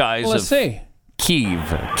over the skies of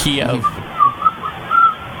Kiev. All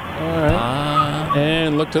right.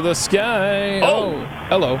 And look to the sky. Oh,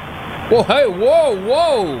 hello. Whoa, hey,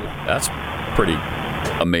 whoa. That's pretty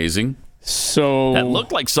Amazing. So that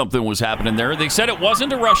looked like something was happening there. They said it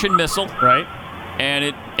wasn't a Russian missile, right?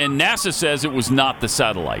 And NASA says it was not the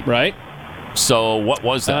satellite, right? So what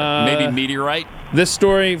was that? Maybe meteorite? This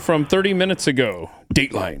story from 30 minutes ago.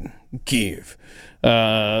 Dateline, Kyiv.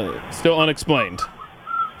 Still unexplained.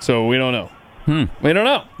 So we don't know. We don't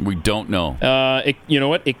know. We don't know. You know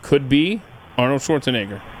what? It could be Arnold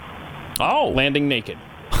Schwarzenegger. Oh. Landing naked.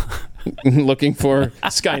 Looking for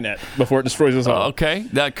Skynet before it destroys us all. Okay,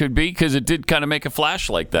 that could be, because it did kind of make a flash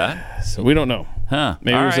like that. So we don't know. Huh.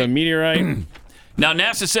 Maybe it was a meteorite. Now,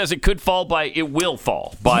 NASA says it will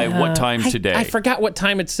fall by what time today? I forgot what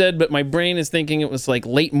time it said, but my brain is thinking it was like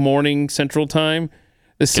late morning Central Time.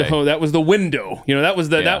 So that was the window. That was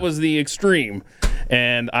the extreme.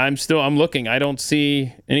 And I'm looking. I don't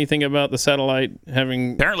see anything about the satellite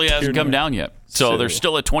having. Apparently, it hasn't come down yet. So there's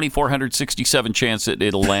still a 2,467 chance that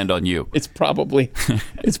it'll land on you. It's probably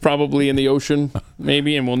in the ocean,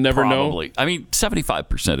 maybe, and we'll never know. I mean,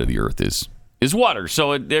 75% of the Earth is water,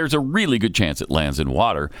 so there's a really good chance it lands in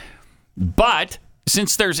water. But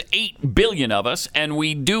since there's 8 billion of us, and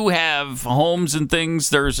we do have homes and things,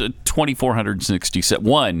 there's a 1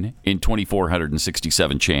 in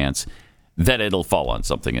 2,467 chance that it'll fall on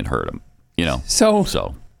something and hurt them.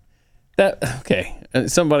 So that okay.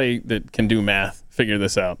 Somebody that can do math figure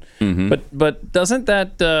this out. Mm-hmm. But doesn't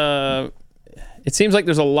that? It seems like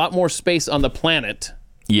there's a lot more space on the planet.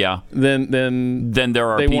 Yeah. Than there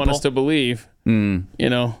are. They people? want us to believe.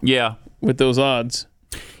 Yeah. With those odds.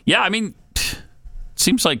 Yeah, I mean,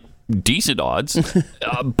 seems like decent odds,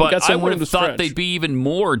 but I would have thought they'd be even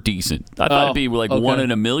more decent. I thought it'd be like 1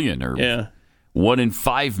 in a million or 1 in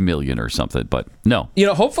 5 million or something, but no.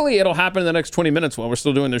 Hopefully it'll happen in the next 20 minutes while we're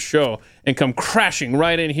still doing this show and come crashing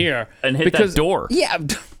right in here. And hit that door. Yeah.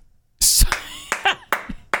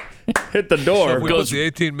 Hit the door. So if we put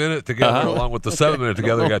the 18-minute together along with the 7-minute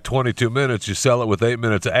together, you got 22 minutes. You sell it with 8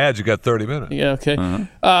 minutes of ads, you got 30 minutes. Yeah, okay.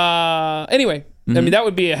 Anyway, I mean, that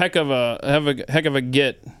would be a heck of a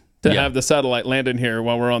get to have the satellite land in here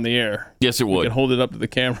while we're on the air. Yes, it would. We can hold it up to the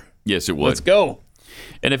camera. Yes, it would. Let's go.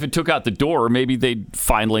 And if it took out the door, maybe they'd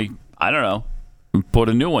finally, I don't know, put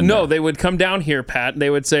a new one No, there. they would come down here, Pat. They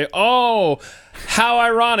would say, "Oh, how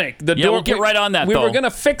ironic! The door." We'll get right on that. We were going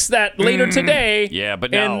to fix that later today. Yeah,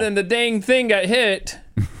 but now. And then the dang thing got hit.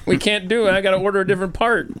 We can't do it. I got to order a different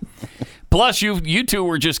part. Plus, you two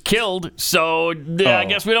were just killed, so I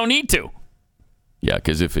guess we don't need to. Yeah,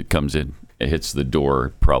 because if it comes in, it hits the door,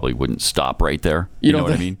 it probably wouldn't stop right there. You know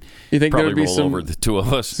what I mean? You think there probably would be roll over the two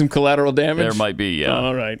of us. Some collateral damage? There might be, yeah.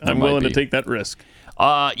 All right. I'm willing to take that risk.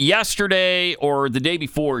 Yesterday or the day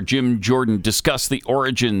before, Jim Jordan discussed the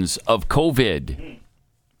origins of COVID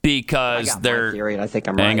because they're. Theory, and I think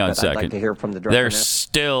I'm hang right, on a but second. I'd like to hear from the director. They're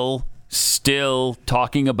still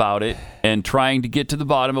talking about it and trying to get to the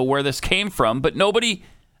bottom of where this came from, but nobody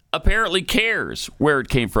apparently cares where it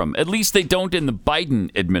came from. At least they don't in the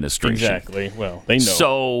Biden administration. Exactly. Well, they know.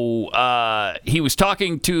 So he was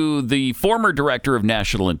talking to the former director of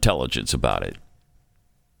national intelligence about it.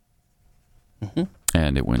 Mm-hmm.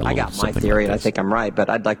 And it went a I little got my something theory, like and I this. think I'm right, but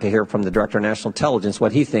I'd like to hear from the Director of National Intelligence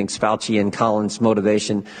what he thinks Fauci and Collins'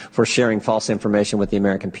 motivation for sharing false information with the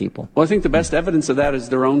American people. Well, I think the best evidence of that is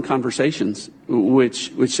their own conversations,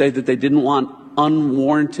 which say that they didn't want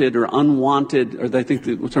unwarranted or unwanted, or I think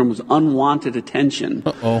the term was unwanted attention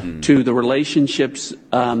to the relationships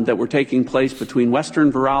that were taking place between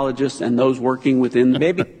Western virologists and those working within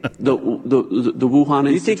maybe the Wuhan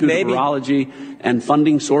Institute of Virology and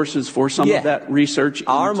funding sources for some of that research.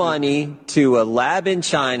 Our money to a lab in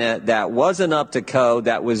China that wasn't up to code,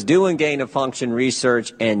 that was doing gain-of-function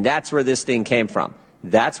research, and that's where this thing came from.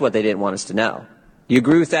 That's what they didn't want us to know. You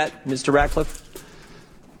agree with that, Mr. Ratcliffe?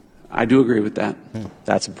 I do agree with that.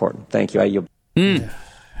 That's important. Thank you. I yield.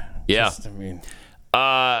 Yeah.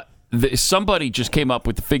 Somebody just came up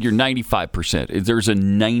with the figure 95%. There's a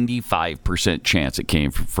 95% chance it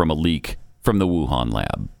came from a leak from the Wuhan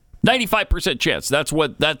lab. 95% chance. That's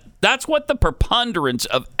what the preponderance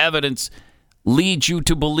of evidence leads you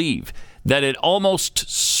to believe, that it almost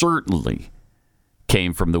certainly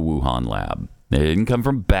came from the Wuhan lab. It didn't come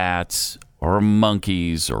from bats or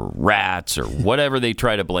monkeys or rats or whatever they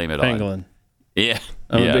try to blame it Pangolin. on. Yeah.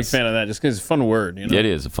 I'm a big fan of that just because it's a fun word. You know? It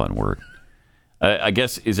is a fun word. I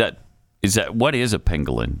guess, is that what is a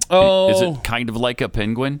pangolin? Oh. Is it kind of like a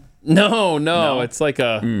penguin? No. It's like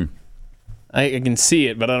a... I can see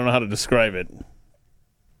it, but I don't know how to describe it.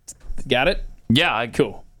 Got it? Yeah.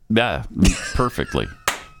 Cool. Yeah, perfectly.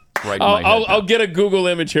 Right in my head. I'll get a Google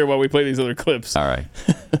image here while we play these other clips. All right.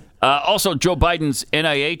 Also, Joe Biden's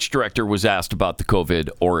NIH director was asked about the COVID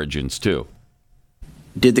origins, too.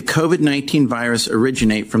 Did the COVID-19 virus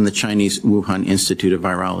originate from the Chinese Wuhan Institute of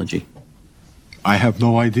Virology? I have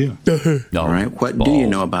no idea. All right. What do you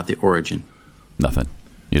know about the origin? Nothing.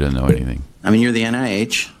 You don't know anything. I mean, you're the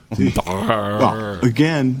NIH. Well,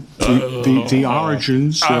 again, the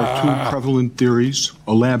origins are two prevalent theories: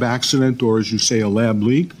 a lab accident, or as you say, a lab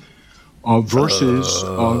leak, versus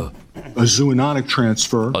a zoonotic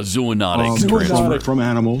transfer. A zoonotic transfer from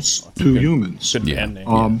animals to humans.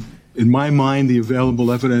 In my mind, the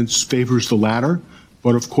available evidence favors the latter,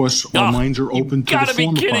 but of course, our minds are open to the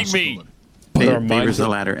former possibility. Favors the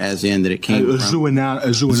latter, as in that it came from a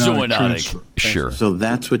zoonotic transfer. Sure. So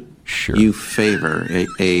that's what you favor,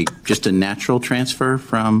 just a natural transfer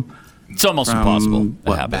from. It's almost impossible.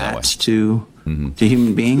 Bats to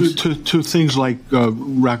human beings. To things like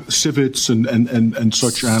civets and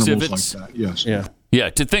such animals Civets? like that. Yes. Yeah,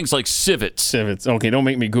 to things like civets. Civets. Okay, don't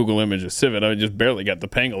make me Google image of civet. I just barely got the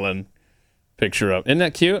pangolin picture up. Isn't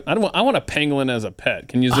that cute? I want a pangolin as a pet.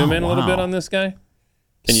 Can you zoom in a little bit on this guy?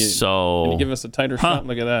 Can you give us a tighter shot?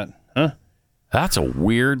 Look at that. Huh? That's a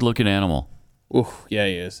weird looking animal. Ooh, yeah,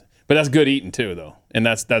 he is. But that's good eating too, though. And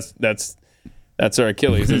that's our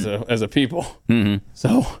Achilles as a people. Mm-hmm.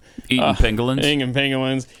 So eating pangolins. Eating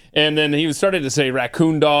pangolins. And then he started to say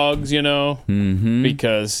raccoon dogs,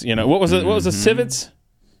 because what was it? What was a civets?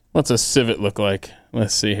 What's a civet look like?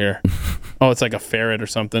 Let's see here. Oh, it's like a ferret or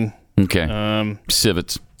something. Okay.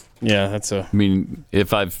 Civets. Yeah, that's I mean,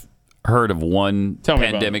 if I've heard of one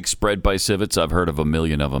pandemic spread by civets, I've heard of a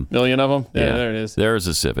million of them. Million of them? Yeah, there it is. There's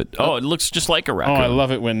a civet. Oh, it looks just like a raccoon. Oh, I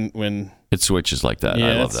love it when it switches like that. Yeah,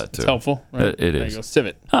 I love that too. It's helpful. Right? It there is. You go,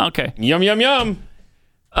 civet. Oh, okay. Yum, yum, yum.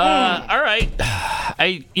 All right.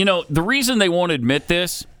 The reason they won't admit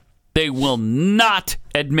this, they will not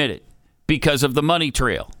admit it because of the money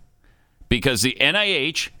trail. Because the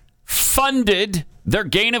NIH funded their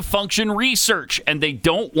gain of function research, and they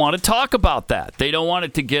don't want to talk about that. They don't want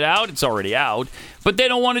it to get out. It's already out, but they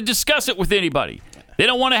don't want to discuss it with anybody. They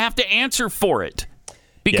don't want to have to answer for it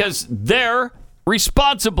because they're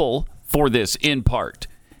responsible for this in part.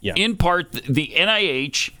 Yeah. In part, the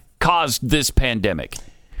NIH caused this pandemic.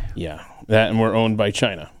 Yeah, that, and we're owned by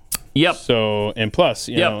China. Yep. So, and plus,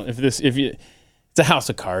 you know, it's a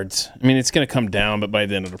house of cards. I mean, it's going to come down, but by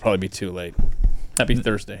then it'll probably be too late. Happy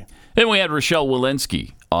Thursday. Then we had Rochelle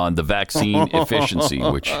Walensky on the vaccine efficiency,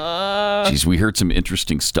 which, geez, we heard some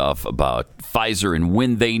interesting stuff about Pfizer and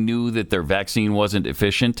when they knew that their vaccine wasn't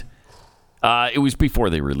efficient. It was before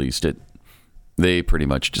they released it. They pretty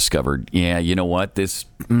much discovered, you know what, the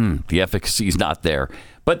efficacy is not there.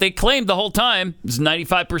 But they claimed the whole time it's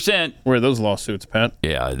 95%. Where are those lawsuits, Pat?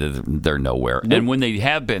 Yeah, they're nowhere. Nope. And when they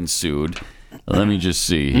have been sued, let me just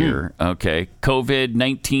see here. Okay,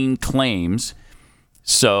 COVID-19 claims.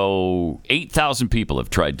 So 8,000 people have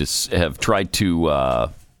tried to sue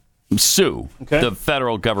the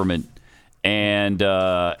federal government and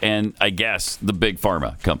I guess the big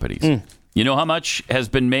pharma companies. You know how much has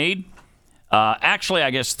been made? Actually, I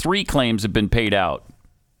guess 3 claims have been paid out.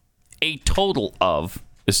 A total of,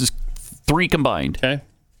 this is 3 combined,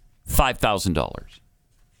 $5,000.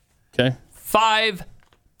 Okay.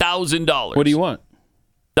 $5,000. What do you want?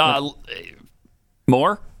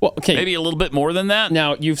 More? Well, okay. Maybe a little bit more than that.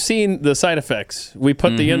 Now, you've seen the side effects. We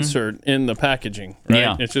put the insert in the packaging, right?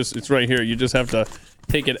 Yeah. It's right here. You just have to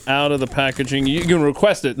take it out of the packaging. You can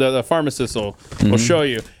request it. The pharmacist will show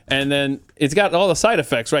you. And then it's got all the side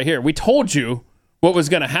effects right here. We told you what was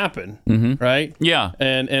going to happen, right? Yeah.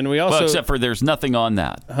 And we also... Well, except for there's nothing on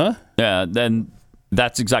that. Huh? Yeah, then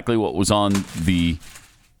that's exactly what was on the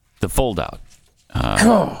fold-out.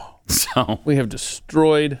 So we have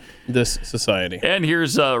destroyed this society. And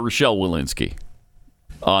here's Rochelle Walensky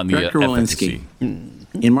on the Dr. Walensky.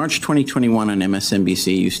 In March 2021 on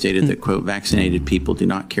MSNBC, you stated that, quote, vaccinated people do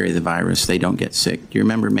not carry the virus. They don't get sick. Do you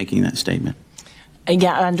remember making that statement?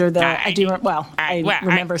 Yeah, under the, I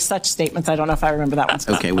remember such statements. I don't know if I remember that one.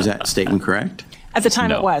 Okay, was that statement correct? At the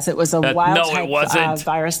time, it was. It was a wild-type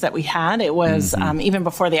virus that we had. It was, even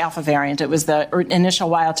before the alpha variant, it was the initial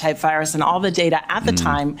wild-type virus, and all the data at the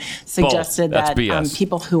time suggested that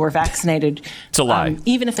people who were vaccinated, it's a lie.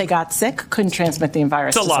 Even if they got sick, couldn't transmit the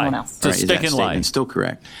virus to someone else. It's a stick and lie. Still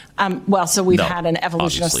correct? So we've had an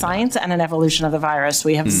evolution of science and an evolution of the virus.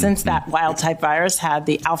 We have, since that wild-type virus, had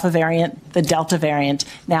the alpha variant, the delta variant,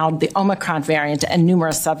 now the Omicron variant, and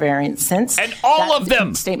numerous subvariants since. And all of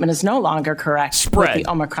them! Statement is no longer correct. Spread. With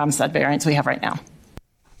the Omicron subvariants we have right now.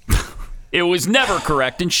 It was never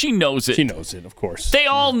correct, and she knows it. She knows it, of course. They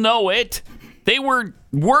all know it. They were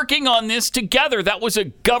working on this together. That was a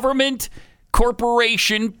government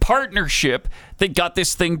corporation partnership that got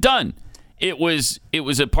this thing done. it was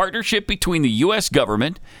a partnership between the U.S.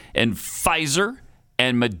 government and Pfizer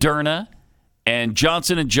and Moderna and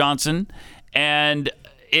Johnson & Johnson, and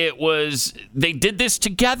they did this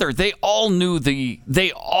together. They all knew the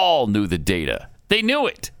data. They knew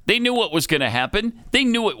it. They knew what was going to happen. They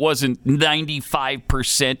knew it wasn't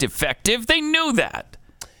 95% effective. They knew that.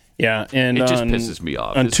 Yeah, and it just pisses me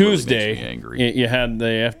off. On this Tuesday, really makes me angry. You had the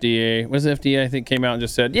FDA. Was the FDA? I think came out and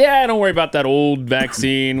just said, "Yeah, don't worry about that old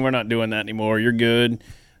vaccine. We're not doing that anymore. You're good."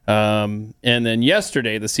 And then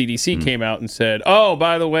yesterday, the CDC came out and said, "Oh,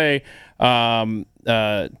 by the way,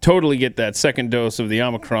 totally get that second dose of the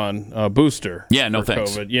Omicron booster." Yeah, no for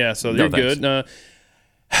thanks. COVID. Yeah, so No you're thanks. good.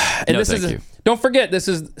 And this is don't forget, this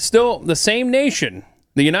is still the same nation,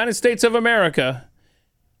 the United States of America,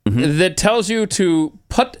 that tells you to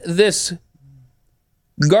put this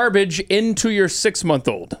garbage into your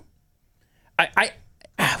 6-month-old.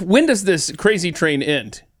 When does this crazy train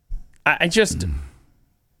end? I just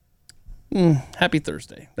happy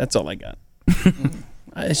Thursday. That's all I got.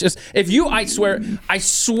 It's just I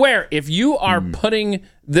swear, if you are putting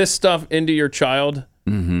this stuff into your child,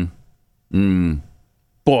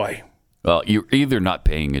 boy. Well, you're either not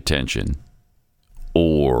paying attention,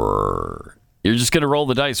 or you're just going to roll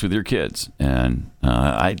the dice with your kids, and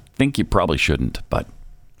I think you probably shouldn't. But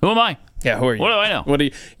who am I? Yeah, who are you? What do I know?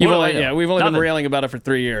 We've only been railing about it for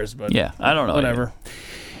 3 years, but yeah, I don't know. Whatever.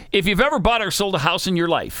 If you've ever bought or sold a house in your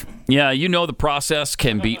life, you know the process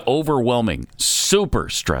can be overwhelming, super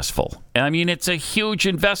stressful. I mean, it's a huge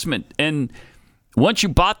investment, and once you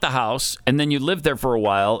bought the house and then you lived there for a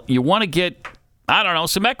while, you want to get,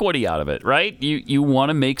 some equity out of it, right? You want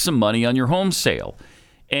to make some money on your home sale.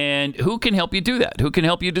 And who can help you do that? Who can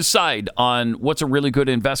help you decide on what's a really good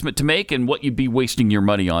investment to make and what you'd be wasting your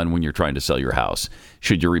money on when you're trying to sell your house?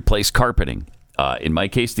 Should you replace carpeting? In my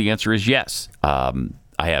case, the answer is yes. I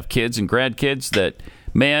have kids and grandkids that,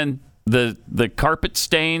 man, the carpet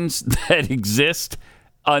stains that exist,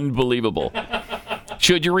 unbelievable.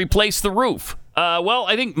 Should you replace the roof? Well,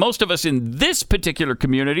 I think most of us in this particular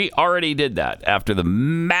community already did that after the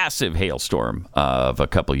massive hailstorm of a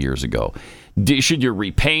couple years ago. Should you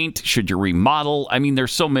repaint? Should you remodel? I mean,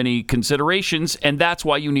 there's so many considerations, and that's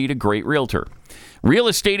why you need a great realtor. Real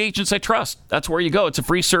estate agents I trust. That's where you go. It's a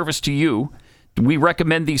free service to you. We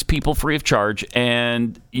recommend these people free of charge,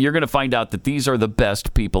 and you're going to find out that these are the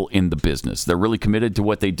best people in the business. They're really committed to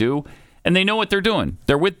what they do, and they know what they're doing.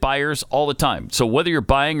 They're with buyers all the time. So whether you're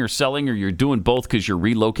buying or selling or you're doing both because you're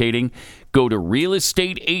relocating, go to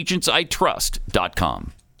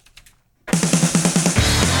realestateagentsitrust.com.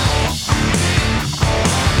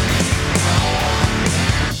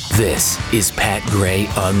 This is Pat Gray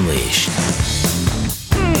Unleashed.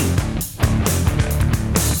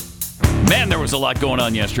 Man, there was a lot going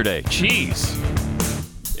on yesterday. Jeez.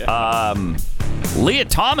 Leah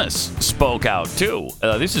Thomas spoke out, too.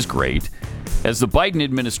 This is great. As the Biden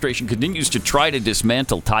administration continues to try to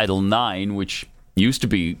dismantle Title IX, which used to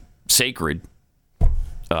be sacred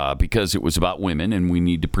because it was about women, and we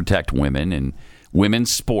need to protect women and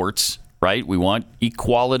women's sports, right? We want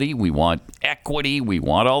equality. We want equity. We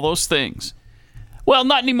want all those things. Well,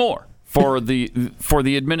 not anymore. For the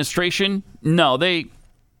administration, no,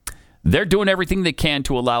 they're doing everything they can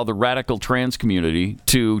to allow the radical trans community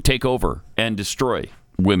to take over and destroy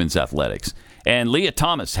women's athletics. And Leah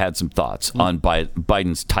Thomas had some thoughts on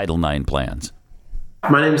Biden's Title IX plans.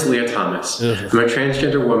 My name is Leah Thomas. I'm a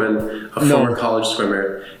transgender woman, a former college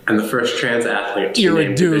swimmer, and the first trans athlete to be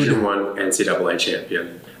named Division I NCAA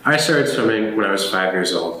champion. I started swimming when I was 5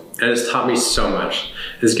 years old, and it has taught me so much.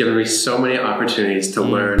 It has given me so many opportunities to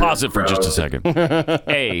learn. Pause it for just a second.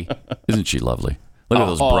 Hey, isn't she lovely? Look at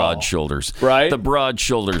those broad shoulders. Right? The broad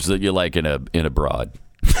shoulders that you like in a broad.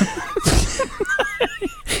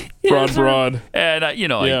 Broad. And,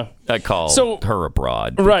 I call her a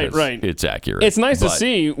broad. Right. It's accurate. It's nice to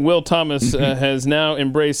see Will Thomas has now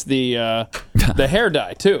embraced the hair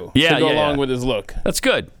dye, too, to go along with his look. That's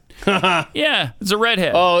good. Yeah, it's a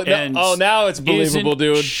redhead. Now it's believable,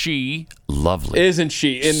 dude. Isn't she lovely? Isn't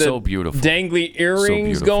she? So beautiful. Dangly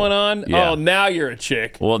earrings going on. Yeah. Oh, now you're a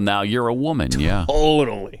chick. Well, now you're a woman, yeah.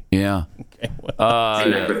 Totally. Yeah.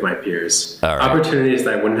 Connect with my peers. Opportunities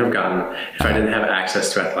that I wouldn't have gotten if I didn't have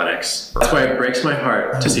access to athletics. That's why it breaks my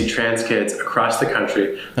heart to see trans kids across the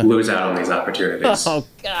country lose out on these opportunities. Oh,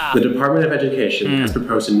 God. The Department of Education has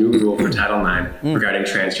proposed a new rule for Title IX regarding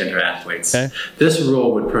transgender athletes. Okay. This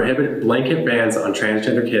rule would prohibit blanket bans on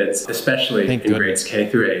transgender kids, especially in grades K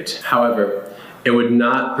through 8. However, it would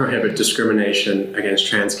not prohibit discrimination against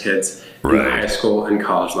trans kids in the high school and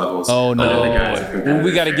college levels. Oh, no. Under the guise of competitive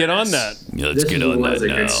we got to get on fairness. that. Let's get on that This rule is a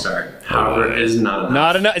now. good start. However, it is not enough.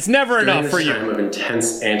 Not enough. It's never enough for you. During this time of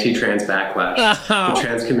intense anti-trans backlash, the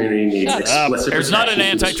trans community needs explicit There's not an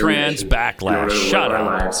anti-trans backlash. In order to Shut live up.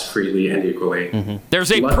 our lives freely and equally.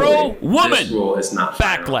 There's a Luckily, pro-woman this rule is not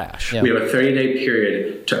backlash. We have a 30-day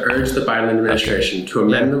period to urge the Biden administration to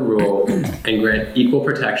amend the rule and grant equal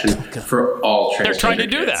protection for all transgender They're trying to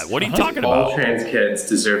kids. do that. What are you talking All about? trans kids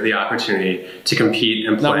deserve the opportunity to compete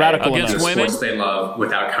and Not play radical in the enough. sports they love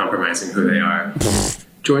without compromising who they are.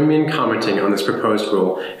 Join me in commenting on this proposed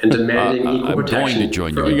rule and demanding equal protection. Going to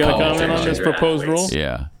join for you. You all gonna comment on this transgender proposed athletes.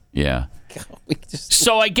 rule? Yeah.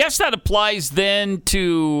 So I guess that applies then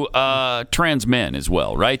to trans men as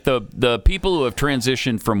well, right? The people who have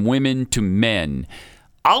transitioned from women to men.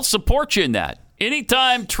 I'll support you in that.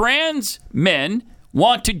 Anytime trans men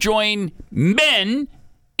want to join men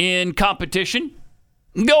in competition,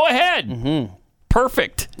 go ahead.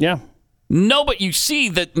 Perfect. Yeah. No, but you see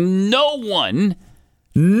that no one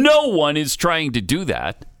is trying to do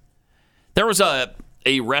that. There was a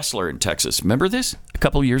wrestler in Texas. Remember this? A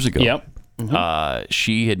couple of years ago. Yep.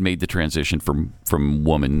 She had made the transition from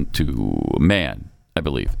woman to man, I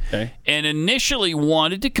believe. Okay. And initially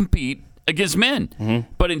wanted to compete against men.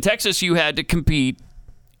 But in Texas, you had to compete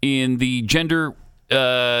in the gender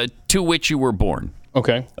to which you were born.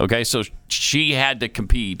 Okay. Okay, so she had to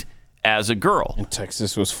compete as a girl. And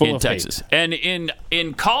Texas was full of Texas. And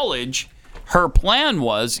in college, her plan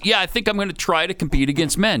was, I think I'm going to try to compete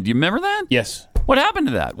against men. Do you remember that? Yes. What happened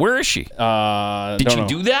to that? Where is she? Did she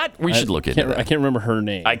do that? We should look into that. I can't remember her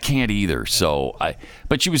name. I can't either.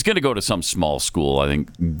 But she was going to go to some small school, I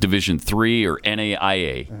think Division III or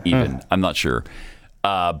NAIA even. I'm not sure.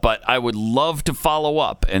 But I would love to follow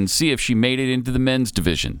up and see if she made it into the men's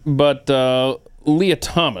division. But Leah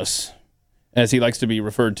Thomas, as he likes to be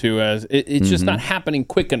referred to as, it's just not happening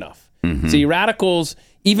quick enough. See, radicals,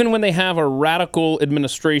 even when they have a radical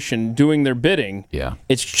administration doing their bidding,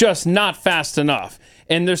 it's just not fast enough.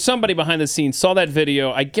 And there's somebody behind the scenes saw that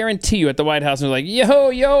video, I guarantee you, at the White House, and was like,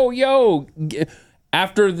 yo,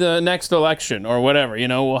 after the next election or whatever,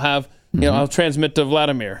 we'll have, I'll transmit to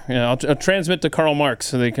Vladimir, I'll transmit to Karl Marx,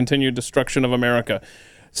 the continued destruction of America.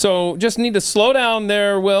 So just need to slow down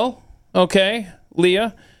there, Will, okay,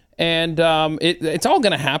 Leah. And it's all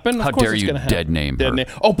going to happen. How dare you dead name her?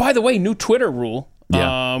 Oh, by the way, new Twitter rule.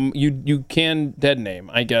 Yeah. You can dead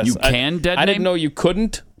name, I guess. You can dead name? I didn't know you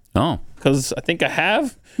couldn't. Oh. Because I think I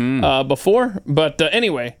have before. But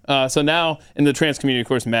anyway, so now in the trans community, of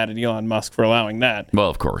course, mad at Elon Musk for allowing that. Well,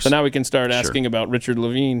 of course. So now we can start asking about Richard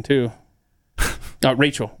Levine, too.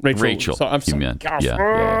 Rachel. So, I'm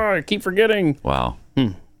sorry. I keep forgetting. Wow.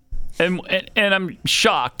 And I'm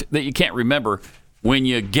shocked that you can't remember when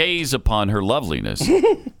you gaze upon her loveliness,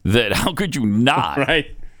 that how could you not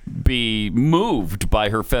be moved by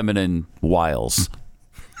her feminine wiles?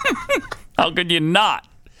 How could you not?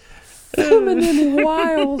 Feminine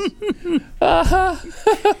wiles.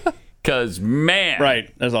 Because, man.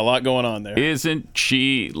 Right. There's a lot going on there. Isn't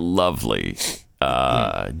she lovely?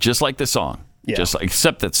 Just like the song. Yeah.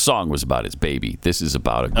 Except that song was about his baby. This is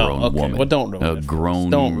about a grown woman. Well, don't ruin it. A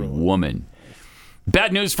grown woman.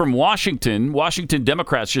 Bad news from Washington. Washington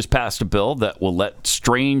Democrats just passed a bill that will let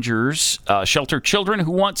strangers shelter children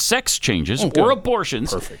who want sex changes or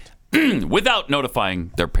abortions without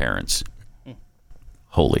notifying their parents.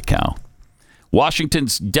 Holy cow.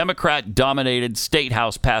 Washington's Democrat-dominated state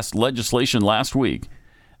house passed legislation last week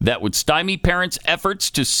that would stymie parents'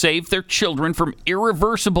 efforts to save their children from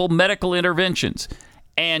irreversible medical interventions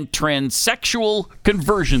and transsexual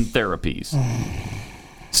conversion therapies.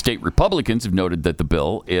 State Republicans have noted that the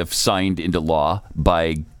bill, if signed into law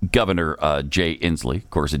by Governor Jay Inslee, of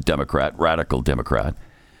course a Democrat, radical Democrat,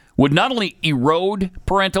 would not only erode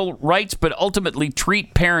parental rights, but ultimately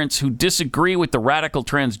treat parents who disagree with the radical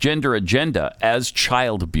transgender agenda as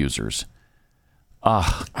child abusers.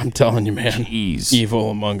 I'm telling you, man. Jeez.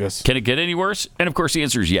 Evil among us. Can it get any worse? And of course the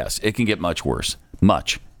answer is yes. It can get much worse.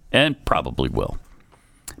 Much. And probably will.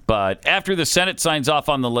 But after the Senate signs off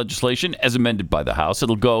on the legislation as amended by the House,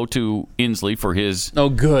 it'll go to Inslee for his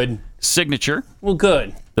signature. Well,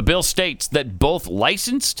 good. The bill states that both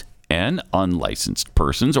licensed and unlicensed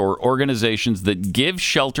persons or organizations that give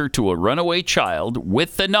shelter to a runaway child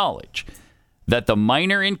with the knowledge that the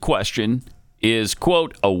minor in question is,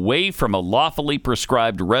 quote, away from a lawfully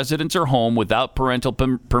prescribed residence or home without parental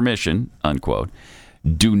permission, unquote,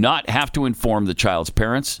 do not have to inform the child's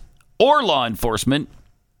parents or law enforcement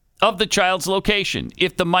of the child's location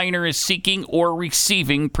if the minor is seeking or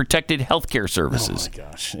receiving protected health care services. Oh, my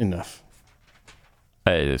gosh. Enough.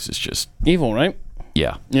 This is just evil, right?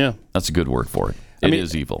 Yeah. Yeah. That's a good word for it. It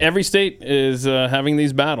is evil. Every state is having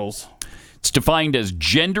these battles. It's defined as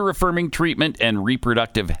gender-affirming treatment and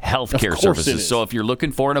reproductive health care services. So if you're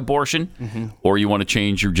looking for an abortion or you want to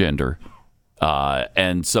change your gender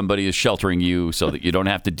and somebody is sheltering you so that you don't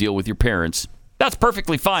have to deal with your parents, that's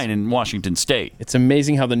perfectly fine in Washington State. It's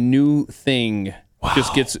amazing how the new thing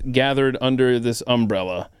just gets gathered under this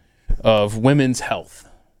umbrella of women's health.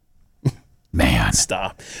 Man.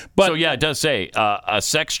 Stop. But, so, yeah, it does say a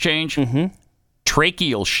sex change,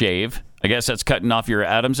 tracheal shave. I guess that's cutting off your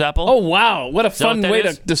Adam's apple. Oh, wow. What a fun way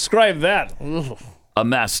to describe that. Ugh. A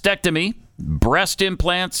mastectomy, breast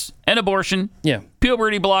implants, an abortion, yeah,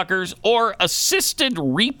 puberty blockers, or assisted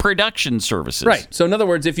reproduction services. Right. So, in other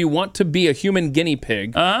words, if you want to be a human guinea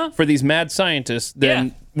pig for these mad scientists,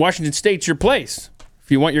 then Washington State's your place.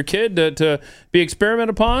 If you want your kid to be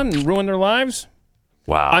experimented upon and ruin their lives,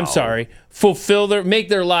 wow. I'm sorry. Make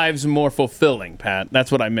their lives more fulfilling, Pat.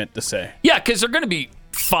 That's what I meant to say. Yeah, because they're going to be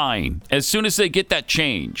fine as soon as they get that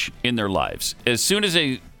change in their lives. As soon as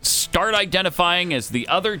they start identifying as the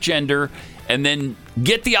other gender and then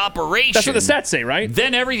get the operation. That's what the stats say, right?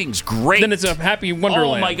 Then everything's great. Then it's a happy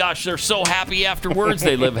wonderland. Oh, my gosh. They're so happy afterwards.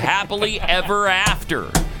 They live happily ever after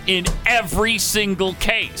in every single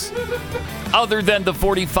case, other than the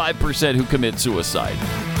 45% who commit suicide.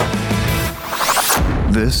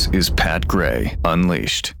 This is Pat Gray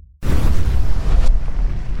Unleashed.